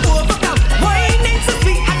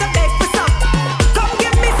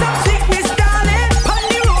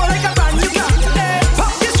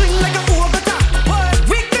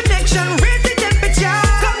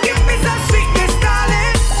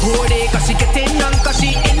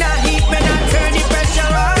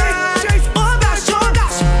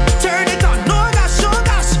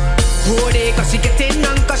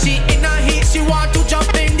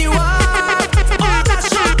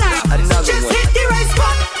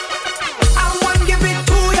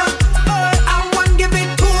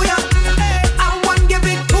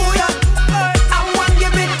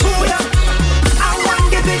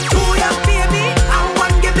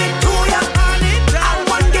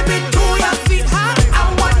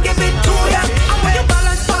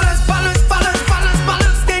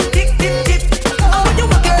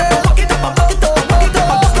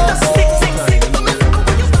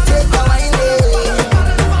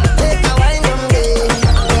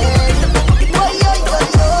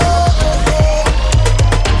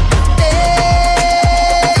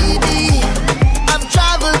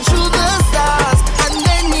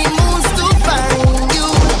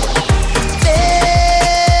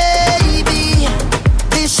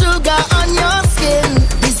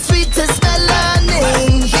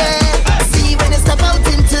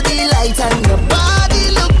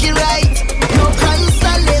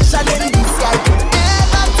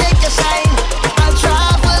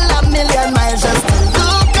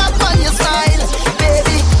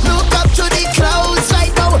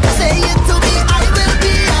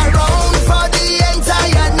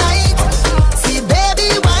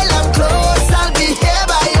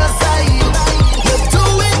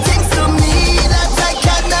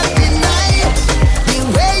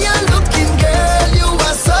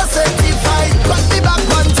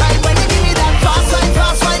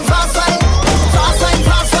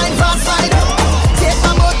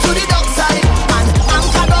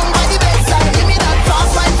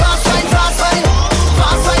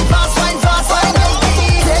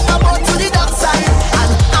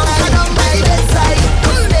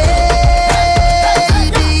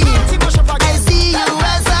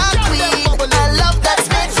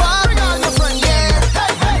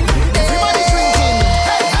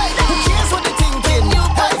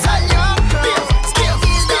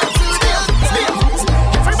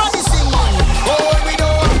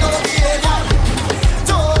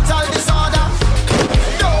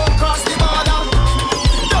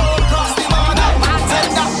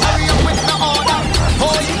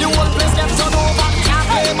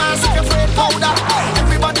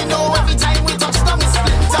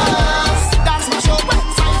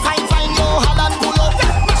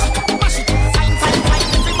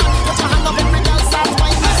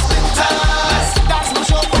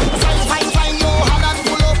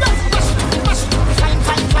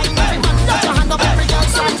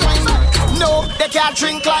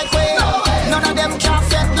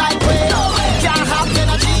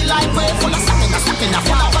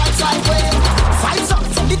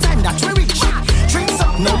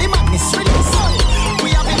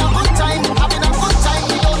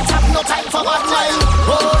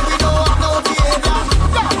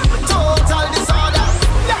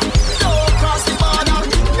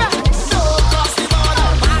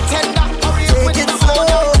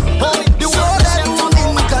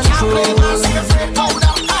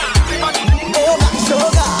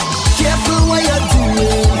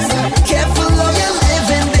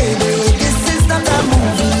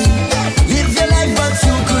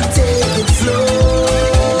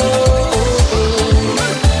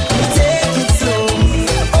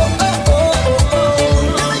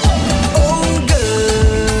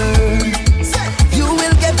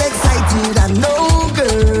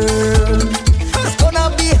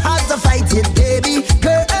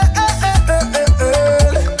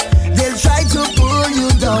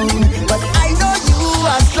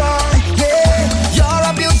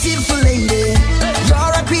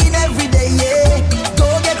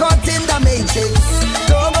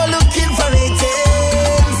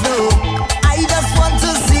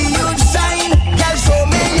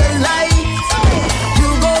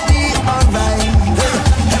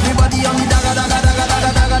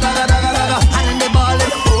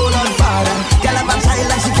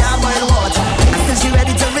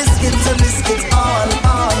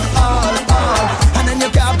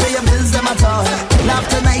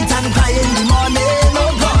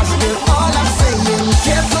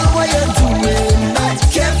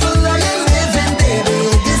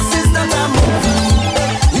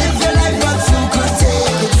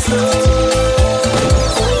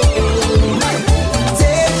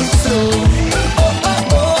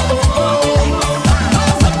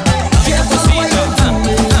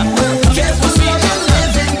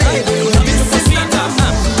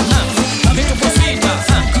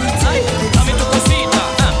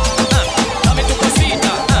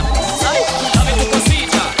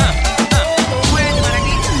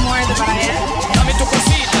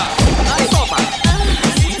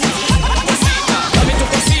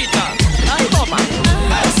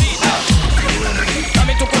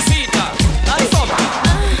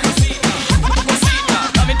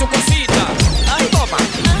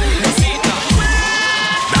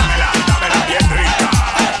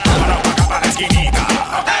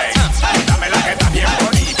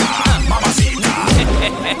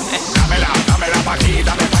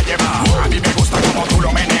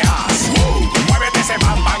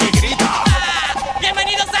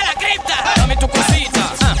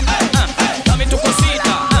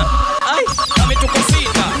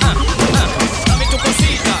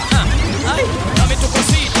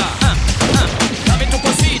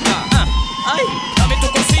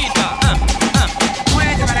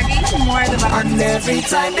 every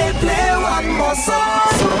time they play one more song,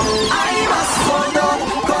 I must hold on,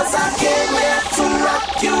 cause I came here to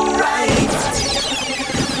rock you right.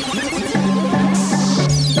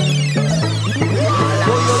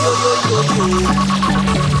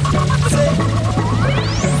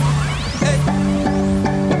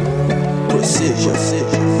 Precision.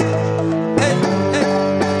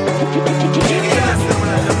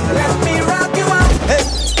 Let me rock you out. Hey,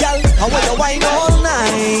 girl, I want to wine all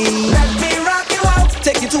night. Let me rock you out.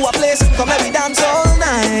 Take you to a place, come let me dance all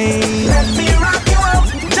night. Let me rock you out.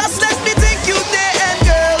 Just let me take you there, and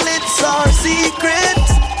girl, it's our secret.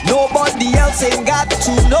 Nobody else ain't got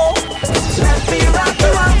to know. Let me rock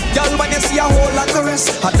you out. Girl, when you see a whole lot of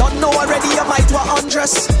rest, I don't know already, you might want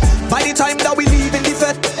undress. By the time that we leave in the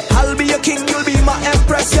fete, I'll be your king, you'll be my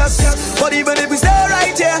empress, yes. But even if we stay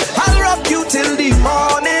right here, I'll rock you till the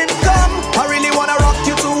morning come. I really wanna rock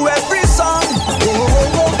you to every song.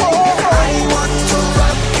 I want to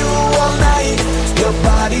rock you all night. Your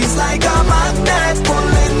body's like a magnet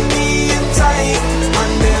pulling me in tight.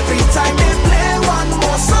 And every time they play one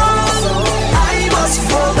more song, I must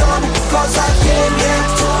hold on, cause I came here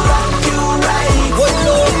to rock you right.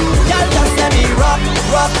 Girl, just let me rock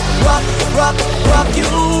you.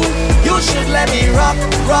 You should let me rock you.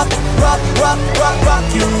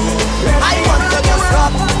 I want to just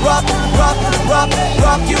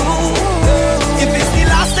rock you. If it's the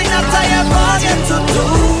last thing that I ever get to do,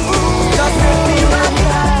 just let me rock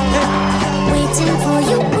you. Waiting for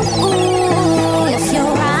you, if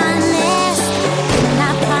you're honest, and I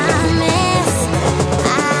promise.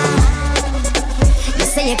 You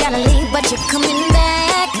say you gotta leave, but you're coming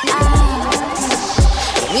back.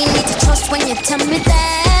 We need to trust when you tell me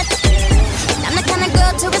that. I'm the kind of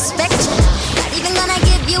girl to respect you. Not even gonna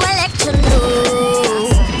give you a lecture, no.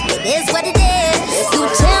 It is what it is. You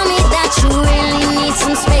tell me that you really need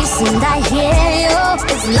some space, and I hear you.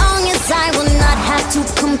 As long as I will not have to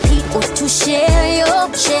compete or to share you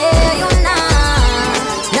now.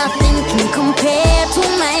 Nothing can compare to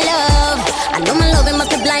my love. I know my loving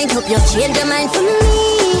must be blind. Hope you'll change your mind for me.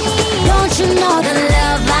 Don't you know the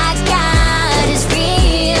love I got is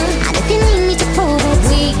real? And if you need me to prove it,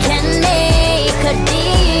 we can make a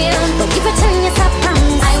deal. But if you tell us I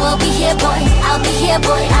promise, I will be here, boy. I'll be here,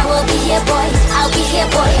 boy. I will be here, boy. I'll be here,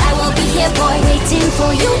 boy. I will be here, boy. Waiting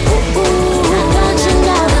for you. Now don't you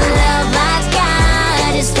know the love I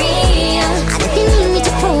got is real? And if you need me to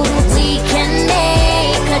prove it, we can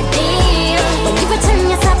make a deal. But if you tell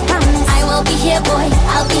us I promise, I will be here, boy.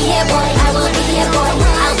 I'll be here, boy. I will be here, boy.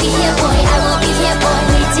 I'll be here, boy. I will be here, boy.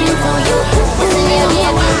 Waiting for you.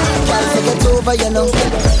 Can't take it over, you know.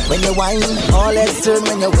 When you whine, all heads turn.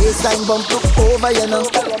 When your waistline bump up over, you know.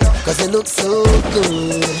 Cause it looks so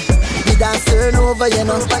good. The dance turn over, you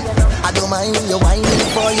know. I don't mind you whining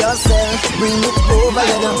for yourself. Bring it over,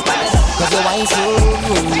 you know. Cause you whine so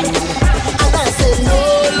good. And I said no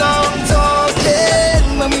long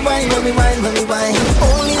talking. When we whine.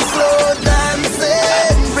 Only slow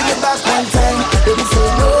dancing. Bring it back one time. Baby say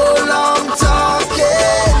no long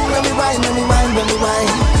talking. When we whine.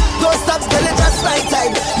 Don't stop till it just right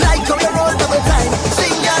time. Like how you roll double time.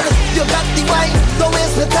 Sing girl, you got the wine. Don't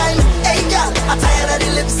waste the time. Hey girl, I'm tired of the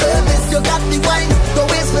lip service. You got the wine. Don't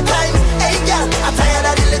waste the time. Hey girl, I'm tired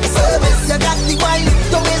of the lip service. You got the wine.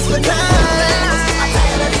 Don't waste the time. I'm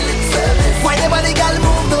tired of the lip service. Why nobody girl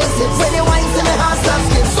move those hips? When you whine to me heart starts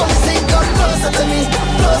skip. So me say come closer to me.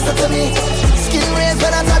 Skin raise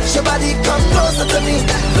when I touch your body. Come closer to me.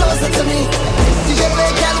 DJ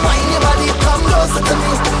play girl whine your body. Come closer to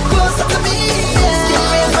me. Yeah. Skin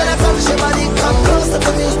raise when I touch your body. Come closer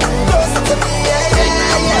to me.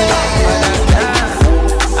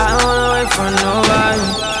 I don't wanna wait for nobody.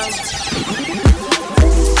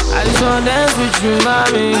 I just wanna dance with you,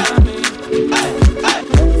 mommy.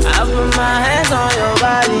 I put my hands on your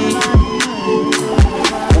body.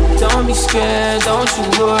 Don't be scared, don't you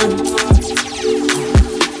worry.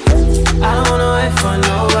 I don't wanna wait for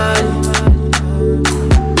nobody.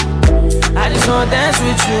 I just wanna dance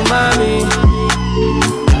with you, mommy.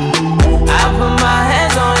 I put my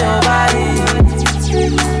hands on your body.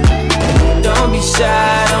 Don't be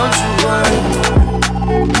shy, don't you worry.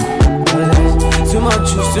 Too much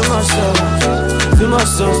juice, too much sauce. Too much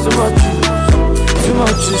sauce, too much juice. Too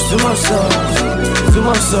much juice, too much sauce. Too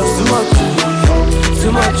much sauce, too much juice.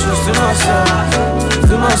 Too much juice, too much sauce.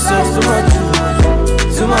 Too much sauce, too much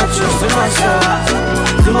juice. Too much juice, too much sauce.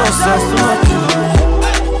 Too much sauce, too much juice.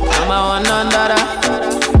 I'm a one another.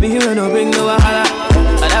 Be here no bring no wahala.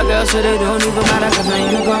 Other girls so they don't even matter. Cause when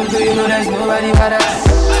you come through, you know there's nobody better.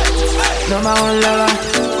 No my one lover.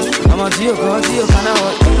 I'm on to your call, to your kind of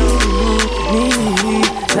what you need.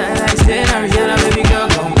 Something like staying Ariana, baby girl,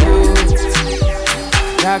 come through.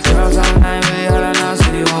 Got girls online, but they holler now,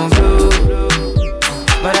 so they won't blue.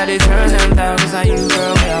 But I did turn them down, cause I you,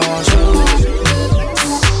 girl, me, I want you.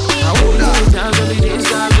 I won't lose time, baby, this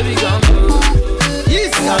time, baby, come through.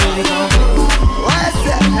 Yes, baby, come through. What's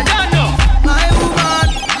that? I don't know. My woman,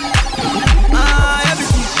 my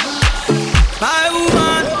everything. My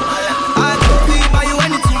woman, I could be buy you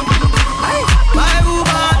anything. My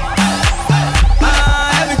woman, my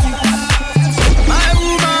everything. My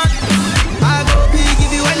woman, I could be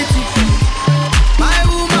give you anything. My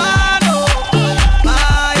woman, oh, my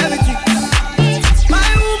everything. My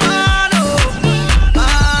woman, oh,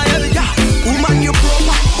 my everything. Woman, you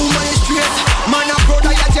proper, woman, you straight. Man, a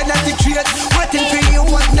brother, your genetic trait. Waiting for you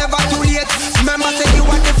was never too late. Remember, say you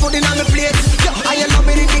want the food in on my plate. Yeah, I love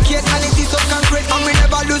it indicate, and it is so concrete. And me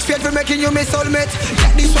never lose faith for making you my soulmate.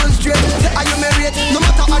 Get this one straight, say are you married? No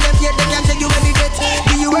matter how them yet, they can't take you any date.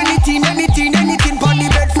 Do you anything, anything, anything? Pon the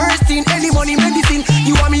bed, first thing, any money, medicine.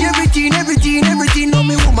 You want me everything, everything, everything. No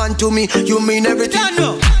me woman to me, you mean everything.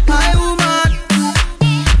 My woman,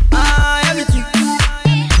 my everything.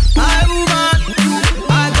 My woman,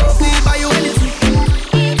 I go see by you anything.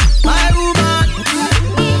 My woman,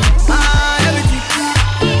 my everything.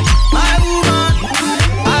 My woman,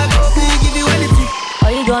 I go see give you anything.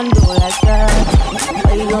 Why you gon' do like that?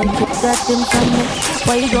 Why you gon' keep that thing from me?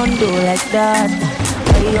 Why you gon' do like that?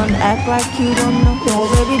 Why you gon' act like you don't know? No,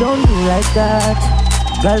 baby, don't do like that.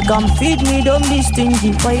 Girl, come feed me, don't be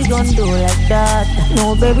stingy. Why you gon' do like that?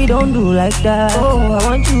 No, baby, don't do like that. Oh, I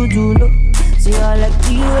want you to know. See, I like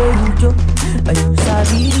the way you do. I you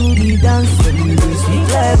sabi do the dance. Baby, you sweet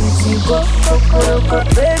like we see go, go, go, go.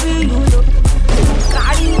 Baby, you know.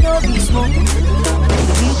 Carry no be small.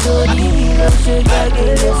 Baby, to the hero, shake like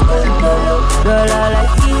it, let's go, go. Girl, I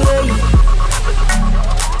like the way you.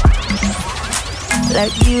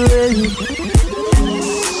 Like the way you.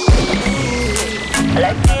 I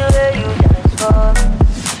like the way you dance for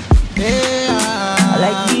me. I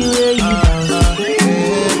like the way you dance.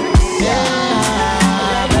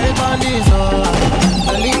 Very funny, so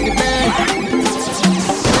I leave the bed.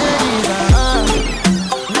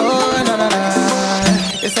 Oh, na na na.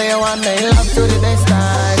 You say you want me love to the best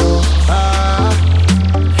time.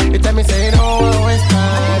 You tell me say you don't want to waste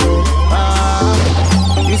time.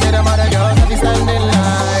 You say the mother girls have to stand in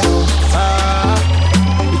line.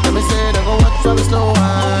 You tell me say they go watch from slow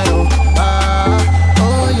wine.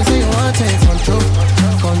 Oh, you say you want to take control,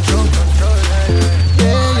 control.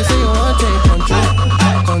 Yeah, you say you want to take control,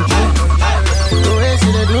 control. The way she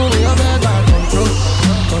dey do me, your bed back control,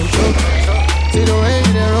 control. See the way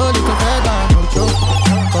you dey roll it, your bed back control,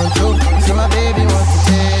 control. See my baby wants to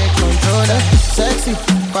take control. Sexy,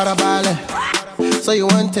 para ballet. So you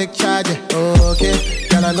want to take charge, okay?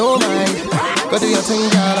 Girl, I know mine. Go do your thing,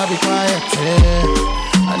 girl, I'll be quiet.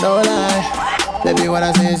 Yeah, I know lie. Baby, what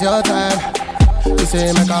I say is your time. You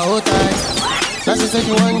say make a hold tight. Now she said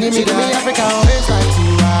you want give me the African waist like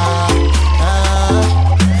Tiwa.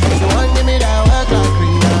 She want give me that work like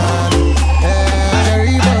Rihanna. Yeah, the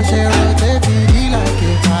rebound she rotate TD like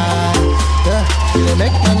a tie. Yeah, she dey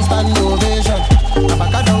make man stand ovation. A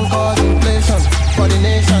back a down cause inflation.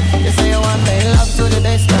 Coordination. You say you want me love to the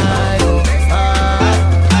best time. You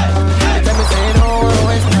tell me say you don't want to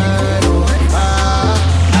waste time.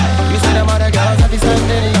 You say them other girls have to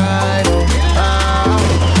stand in line.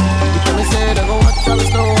 You tell me say they go watch from the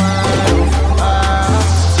snow wine.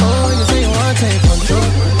 Oh, you say you want to take control,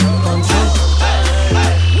 control.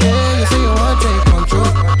 Yeah, you say you want to take control,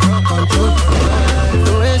 control.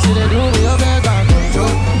 The way she dey do me, your bed back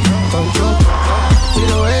control, control. See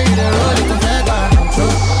the way you dey roll it, your bed back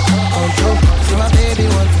control, control. See my baby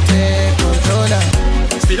want to take control now.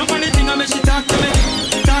 Speed up on the thing and make she talk to me,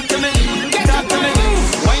 talk to me, talk to me.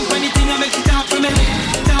 Wine on the thing and make she talk to me,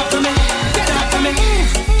 talk to me, talk to me.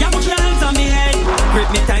 Can't put your hands on me head, grip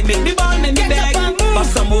me tight, make me ball, make me beg.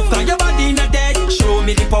 Bust some move, cause your body in the dead. Show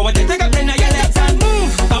me the power, they take a pen of your legs and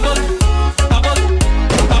move. Bubble, bubble,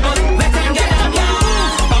 bubble, let's get down, yeah.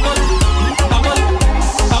 Bubble, bubble,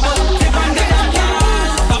 bubble, tip and get down,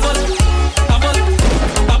 yeah. Bubble, bubble,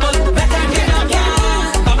 bubble, let's get down,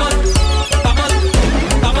 yeah. Bubble, bubble,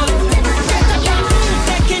 bubble,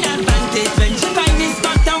 taking advantage when she find this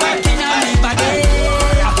spot and working on me body.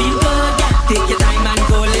 I feel good, yeah. Take your time and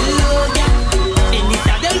go little low, yeah. In the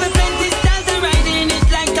saddle with plenty styles and riding it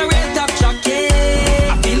like a real top truck,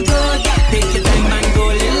 yeah. I feel good,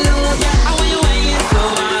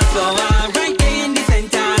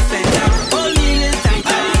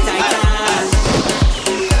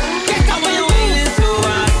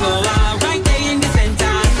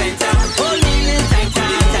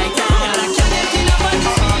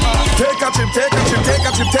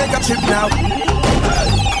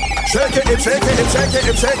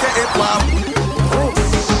 wow.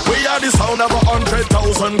 We are the sound of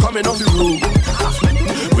 100,000 coming off the roof.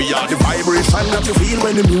 We are the vibration that you feel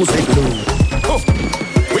when the music blows.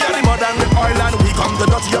 We are the mud and the oil and we come the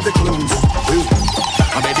dirty of the clothes.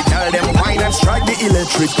 I made the girl them wine and strike the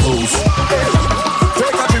electric pose.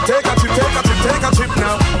 Take a trip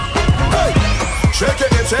now. Hey. Shake it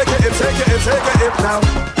now.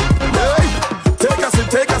 Hey.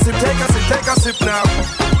 Take a sip now.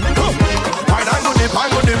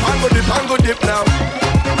 Wine and go dip now.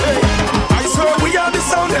 Hey. I swear we are the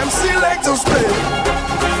sound them selectors play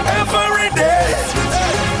every day,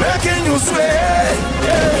 making you sweat.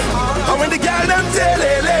 And when the girl them tell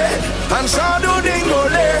and shadow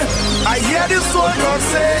dingole, I hear the soul God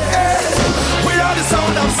say, we are the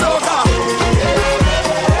sound of soca.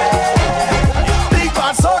 Big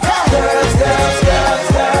bad soca. Girls.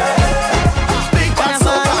 Big bad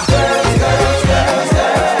soca. Girls.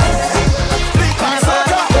 Big bad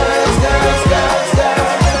soca. Girls.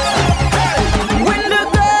 When the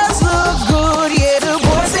girls look good, yeah, the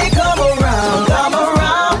boys they come around,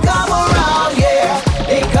 yeah,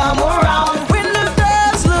 they come around. When the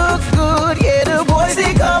girls look good, yeah, the boys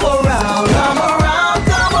they come around,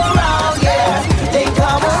 yeah, they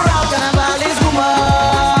come around. Carnival is woman,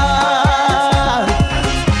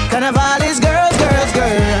 carnival is girls.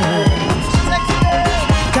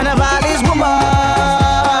 Carnival is woman,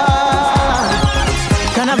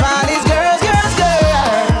 carnival is girls.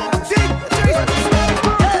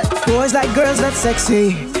 Boys like girls, that's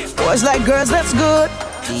sexy. Boys like girls, that's good.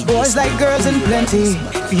 Boys like girls in plenty.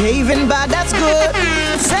 Behaving bad, that's good.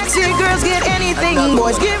 Sexy girls get anything.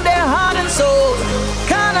 Boys give their heart and soul.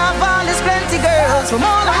 Carnival is plenty girls from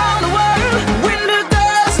all around the world. When the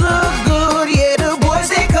girls look good, yeah, the boys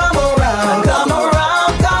they come around,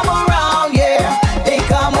 yeah, they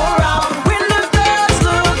come around. When the girls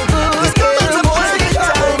look good, yeah, the boys they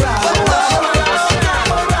come around,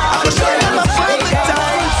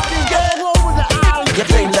 You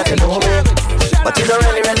claim that you know me, but you don't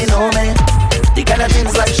really know me. The kind of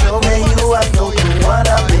things like show me, you have no clue what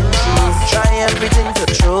I've been through. Try everything to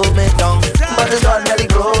throw me.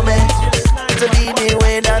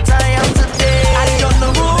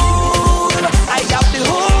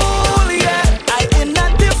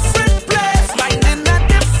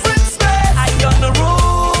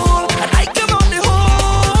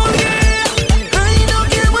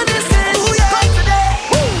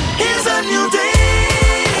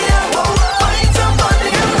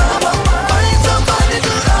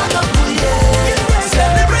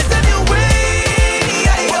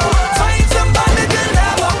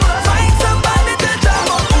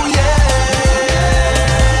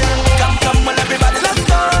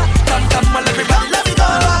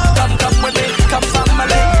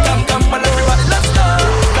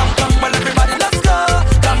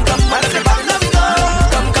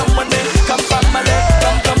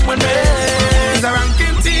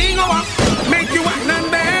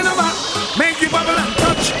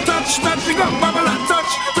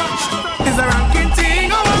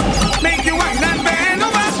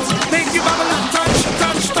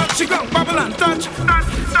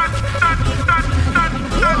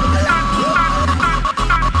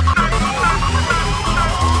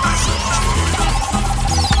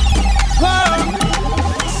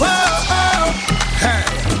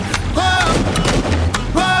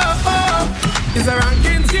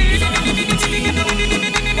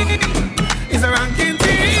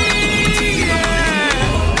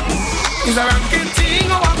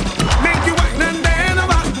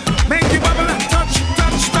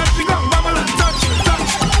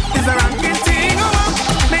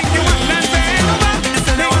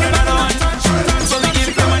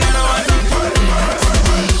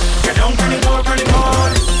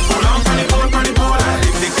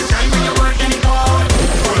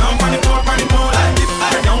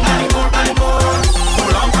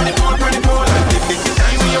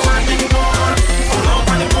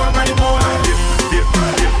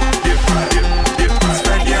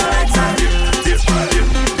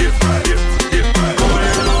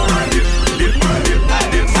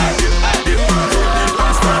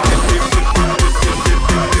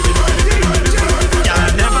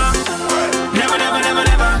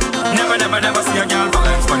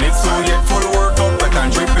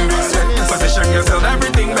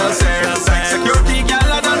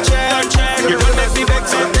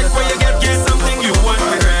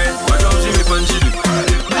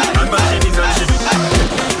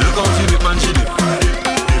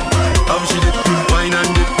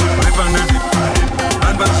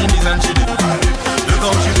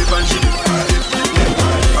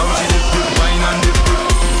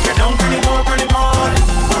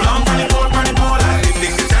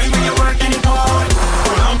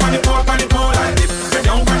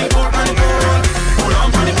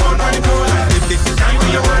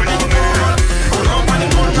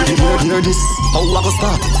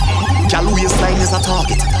 waistline is a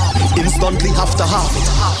target. Instantly have to have it.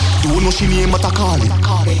 Don't know she name what I call it.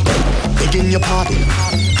 Begging your pardon.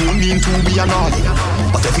 Don't mean to be annoying,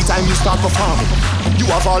 but every time you start performing, you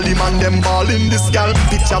have all the man them balling. This girl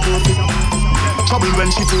picture perfect. Trouble when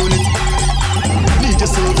she turn it. Need your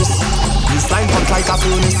service. This line hot like a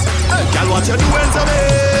furnace. Girl, what you doing to me?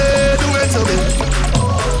 Doing to me.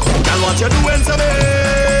 Girl, what you doing to me?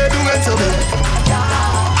 Doing to me.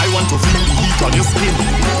 I want to feel the heat on your skin.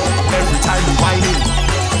 Every time you whine in,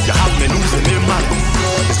 you have me losing my mind.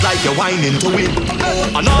 It's like you're whining to win.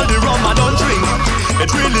 And all the rum I don't drink, it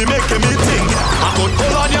really making me think. I could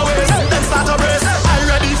pull on your waist, then start a race. I'm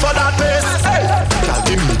ready for that pace. Hey, girl,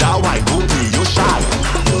 give me that wine, go play your shot.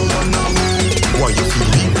 Why you feel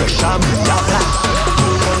the pressure, me a black.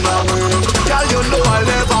 Girl, you know I'll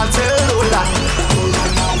never tell no lie.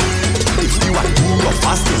 If you are too rough,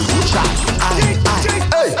 I still go try.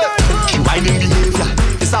 Hey, she whining behavior.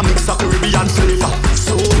 It's a mix of Caribbean flavor.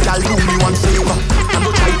 So, girl, do me one favor and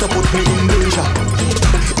don't try to put me in danger.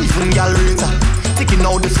 Even girl rate taking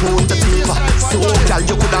out the phone to paper. So, girl,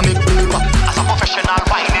 you coulda make paper as a professional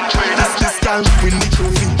whining trainer. This girl win the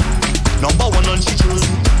trophy. Number one on she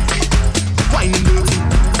chosen. Whining dirty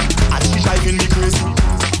and she driving me crazy.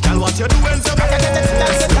 Girl, what you doing to me?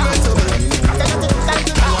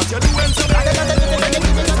 Girl, what you doing to me?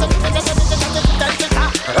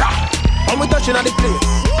 When we touching on the place,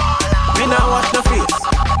 we now wash the face.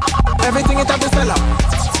 Everything it have to sell up.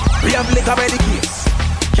 We have liquor by the case.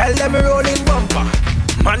 Tell them rolling bumper,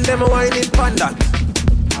 man them whining panda.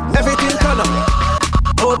 Everything turn up,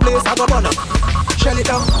 whole place I go burn up. Shell it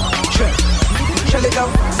down, shell. Shell it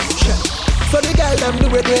down, shell. So the girl them do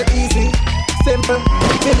it real easy, simple,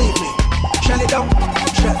 believe me. Shell it down,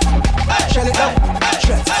 shell. Shell it down,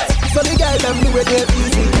 shell. So the girl them do it real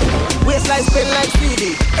easy. Waistline spin like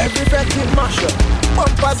CD, every fret in mash up.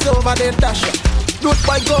 Bumpers over the dash up. Root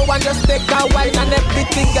boy go and just take a wine and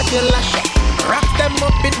everything get you lash up. Wrap them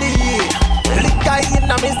up in the air, liquor in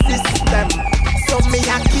my system. So me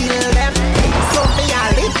a kill them, so me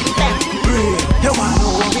a lift them. You wanna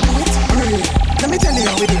know how we do it? Let me tell you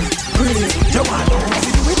how we do it. You wanna know how we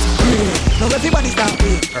do it? Now everybody start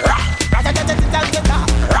with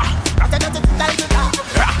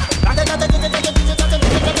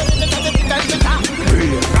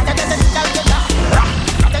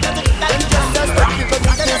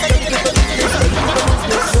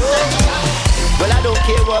well, I don't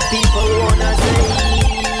care what people wanna say.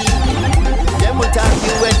 Them will talk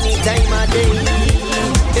you any time of day.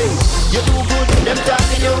 Hey, you do good, them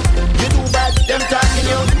talking you. You do bad, them talking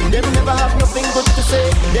you. Them never have nothing good to say.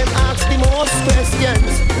 Them ask the most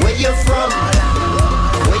questions. Where you from?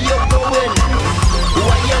 Where you going? Who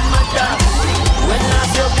are your mother? When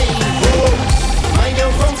last you been home? Mind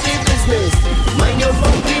your funky business. Mind your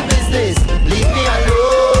funky business. Leave me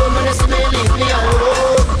alone. When it's me, leave me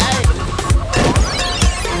alone. Hey.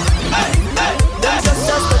 Them just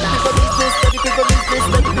people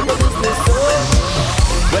business.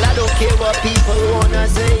 Well, I don't care what people wanna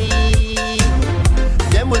say.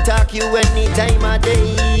 Them will talk you any time of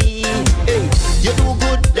day. Hey, you do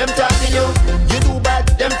good, them talking you. You do bad,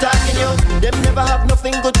 them talking you. Them never have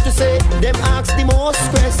nothing good to say. Them ask the most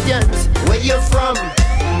questions. Where you from?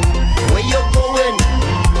 Where you going?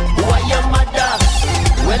 Who are your mother?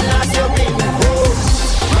 When last you been home?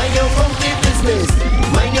 Mind your funky business.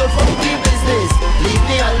 Mind your funky business. Leave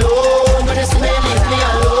me alone. When it's me, leave me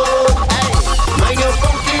alone. Hey, mind your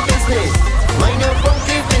funky business. Mind your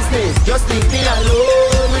funky business. Just leave me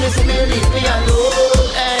alone. When it's me, leave me alone.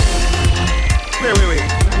 Hey. Wait.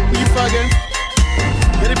 You fucking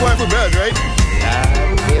get the boy for bed, right? Yeah,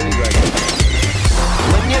 here we go.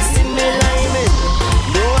 When you see me liming,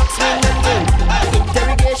 don't ask me nothing.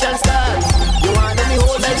 Interrogation starts. You wanna me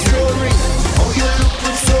whole life story. How you look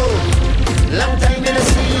good so? Long time in a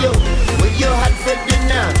see you. When you had for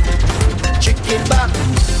dinner, chicken back.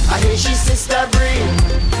 I hear she sister bring.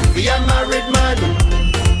 We are married man.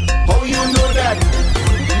 How you know that?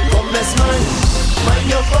 Come let's man. Mind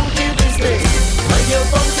your funky business. Mind your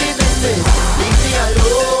funky business. Leave me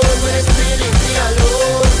alone. When it's me, leave me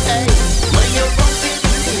alone. Hey, mind your funky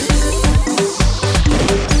business.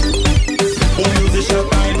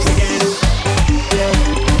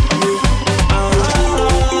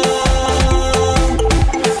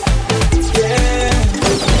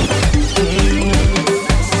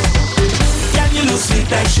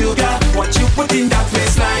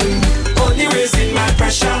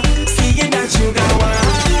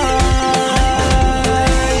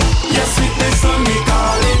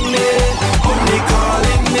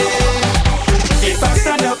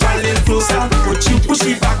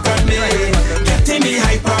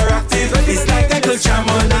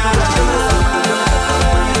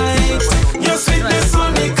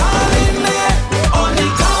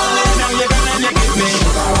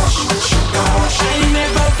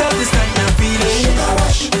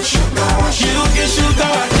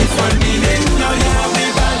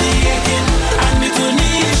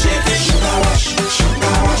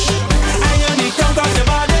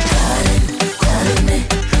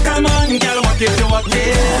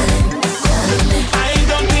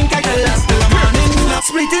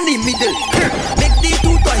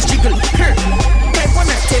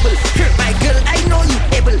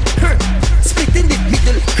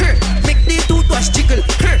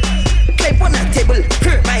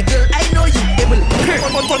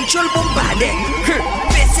 remote control bombarded.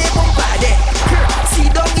 PC bombarded. See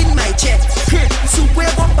down in my chest. Super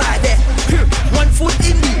bombarded. 1 foot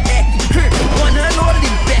in the air. 1 hand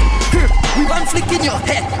holding back. We one flick in your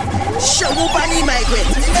head. Show up and in my way.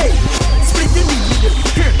 Hey, split in the middle.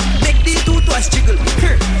 Make the two twice jiggle.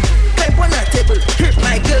 Climb on a table.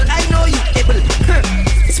 My girl, I know you able.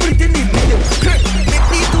 Split in the middle. Make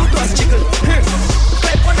the two twice jiggle.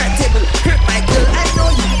 Climb on a table. My girl, I know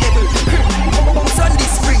you able. Bounce on the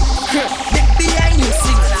spring. Make behind you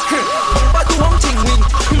sing. But do one thing win.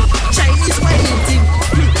 Chinese whining thing.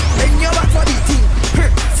 Then you're back for the thing.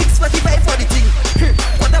 6:45 for the thing.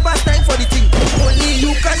 Quarter past time for the thing. Only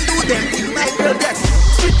you can do them. My girl, that's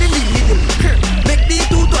split in the middle. Make the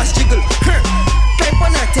two twice jiggle. Climb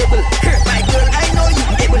on a table. My girl, I know you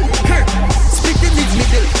able. Split in the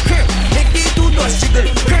middle. Make the two twice jiggle.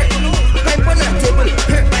 Climb on a table.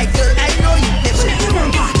 My girl, I know you able.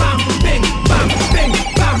 Bam, bing, bam, bing,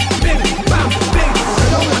 bam, bing, bam, bing.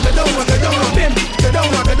 Go down, bim. Go down,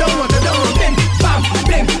 bim. Bam,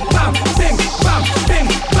 bing, bam, bing, bam, bing,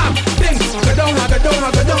 bam, bing. Go down,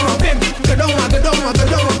 bim. Go down,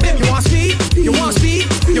 bim. You want speed? You want speed?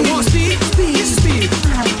 You want speed? Speed.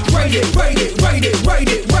 Ride it.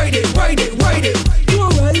 You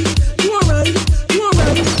alright?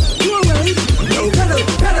 Yo, pedal.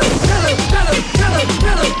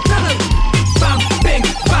 Bam, bing,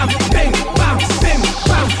 bam, bing, bam, bing,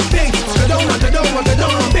 bam, bing. Go down,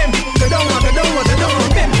 bim. Go down,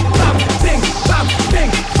 bim. Bam, bing, bam,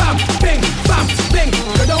 bing, bam, bing, bam, bing.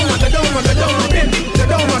 Go down, bim. Go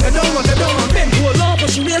down, bim. Pull up,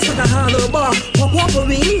 she race in the hollow bar. Walk for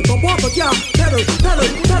me, walk for y'all. Pedal.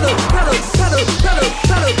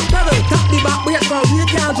 Tap the back, we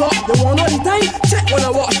can't drop. You want all the time? Check when I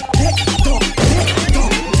watch. Tick tock.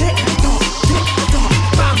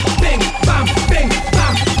 Bam, bing, bam, bing,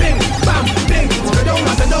 bam, bing, bam, bing. Go down,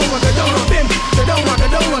 bim. Go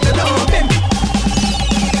down, bim.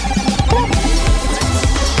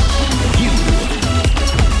 You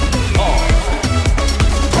are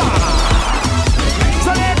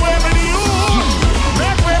so make way for the you.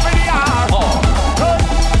 Make way for the R.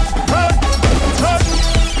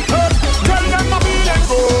 Tell them I'm feeling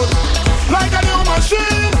good, like a new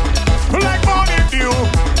machine, like morning dew,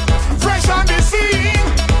 fresh on the scene.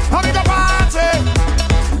 I'm in the party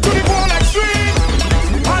to the full extreme,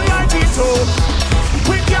 and light it up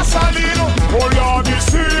with gasoline. Oh Lord, the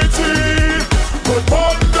city, good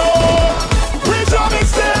bundle. We job it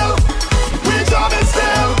still,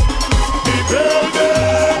 the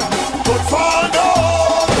building, good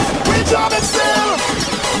bundle. We job it still,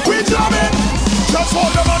 just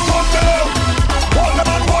hold them and walk them. Hold them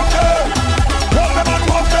and walk them.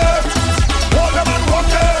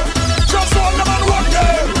 Just hold them and walk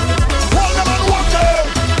them. Hold them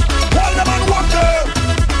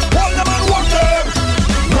and walk them.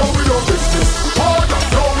 No, we don't business. Oh,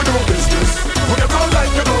 no, we don't business. Who get on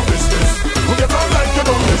like you don't business. Free up like you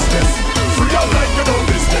don't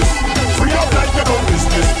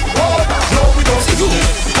business. Oh, no, we don't business.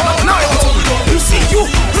 You see you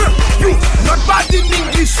not bad in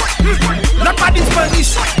English, not bad in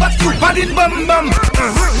Spanish, but you bad in bum bum.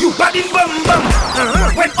 You bad in bum bum.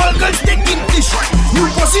 When all girls take English, you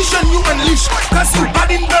position you unleash, cause you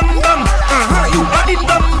bad in bum bum. You bad in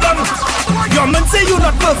bum bum. Your man say you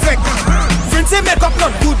not perfect, friends say makeup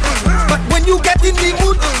not good, but when you get in the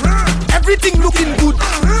mood, everything looking good.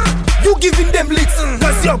 You giving them licks,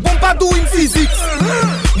 cause your bumper doing physics.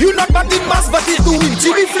 You not bad in mass, but it's doing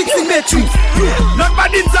Jimmy flicks in matrix. You not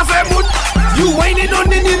bad in Zafemun, you whining on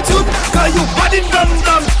the YouTube, cause you bad in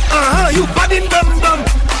dum-dum. You bad in dum-dum.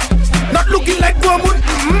 Not looking like woman,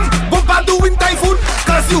 bumper doing typhoon,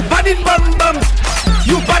 cause you bad in bum-bum.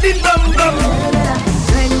 You bad in dum-dum.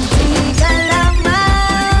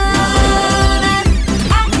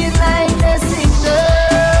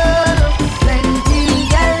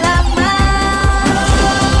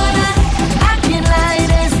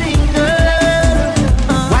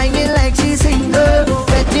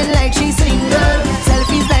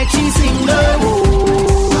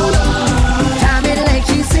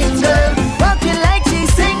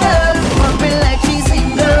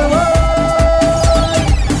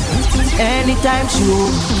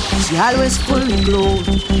 She always full in glow,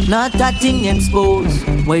 not that thing exposed.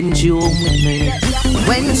 When she home with me,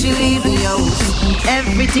 when she leave the house,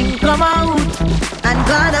 everything come out and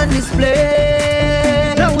gone on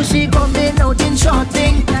display. Now she coming out in short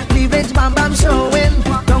thing, cleavage bam bam showing,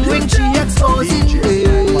 tongue ring she exposing.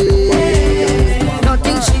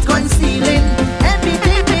 Nothing she concealing,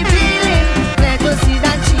 everything we feeling. Let us see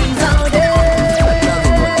that she's out there.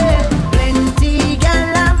 Plenty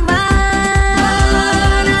gal a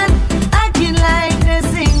man.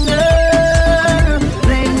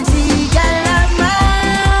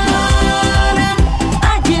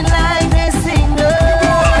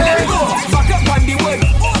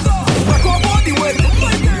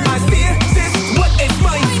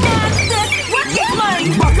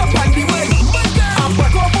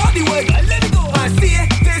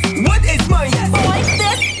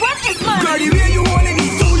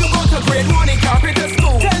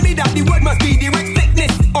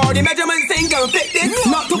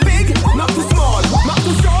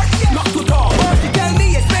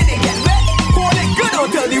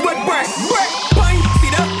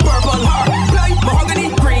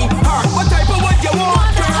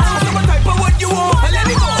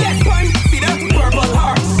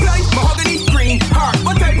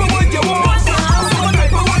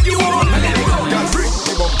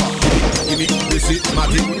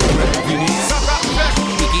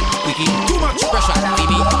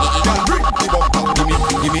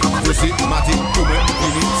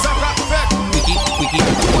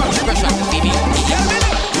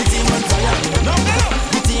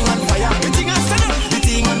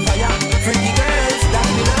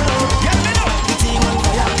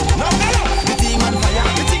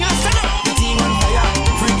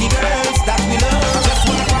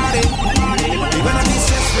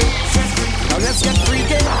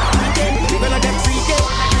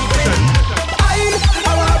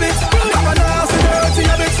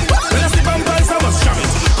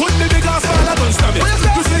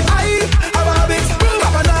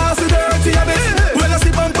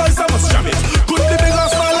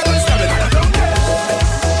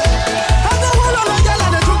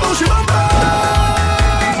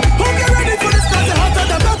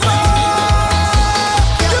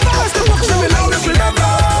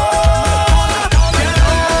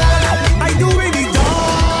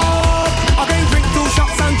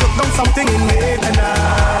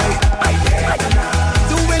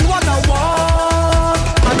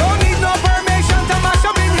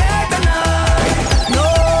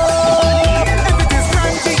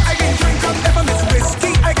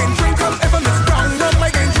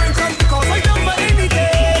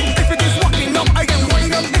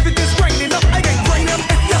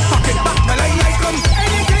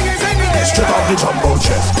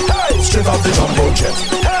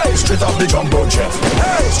 the jumbo jet.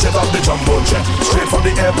 Hey, straight off the jumbo jet. Straight from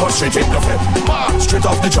the airport, straight in the fit. Straight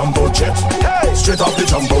off the jumbo jet. Hey, straight off the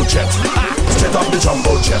jumbo jet. Straight off the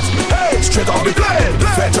jumbo jet. Hey, straight off the plane.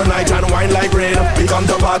 Fed tonight and wine like rain. We come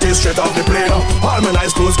to party straight off the plane. All my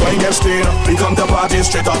nice clothes going get stained. We come to party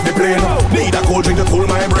straight off the plane. Need a cold drink to cool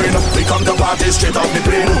my brain. We come to party straight off the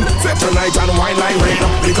plane. Fed tonight and wine like rain.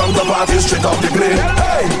 We come to party straight off the plane.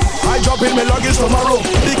 Hey, I drop in my luggage tomorrow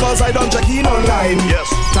because I don't check in online. Yes,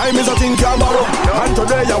 time is a thing can borrow. And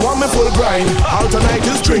today I want me full grind. All tonight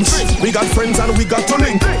is drinks. We got friends and we got to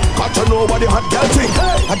link. Got to know what the hot girl think.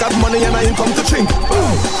 I got money and I ain't come to chink.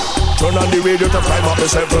 Turn on the radio to prime up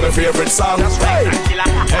myself to the favorite song. Hey,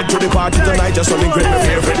 head to the party tonight just to link with my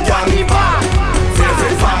favorite gang.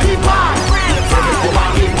 Favorite party part. Favorite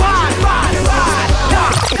party part.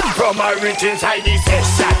 From my rich inside the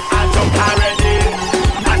session, I jump already.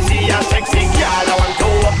 I see a sexy girl, I want to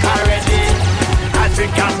walk already. I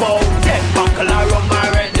drink a bowl, 10 buckle of rum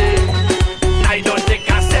already. I don't take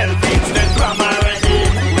a selfie, Instagram already.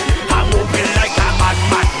 I'm moving like a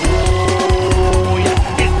madman. Oh, yeah.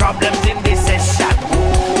 There's problems in this session.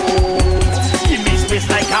 Oh, give me space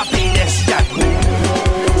like a pedestrian.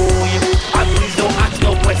 Oh, yeah. And please don't ask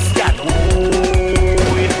no question. Oh,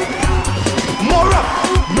 yeah. More up,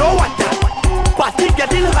 no water. Party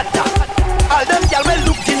getting hotter. All them girls well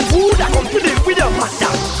looking good. I come to live with your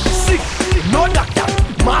matter. Sick, no doctor.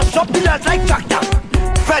 Mash up pillars like tractor.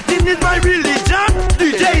 Fetting is my religion.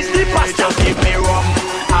 DJ is the pastor. Give me rum,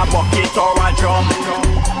 a bucket or a drum.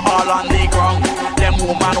 All on the ground. Them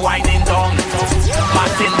woman whining down.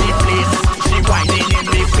 Mass in the place. She whining in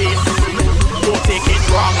the face. Don't take it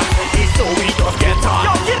wrong. It's so we just get on.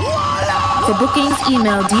 For bookings,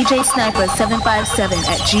 email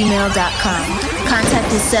djsniper757@gmail.com.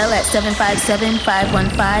 Contact his cell at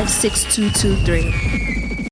 757-515-6223.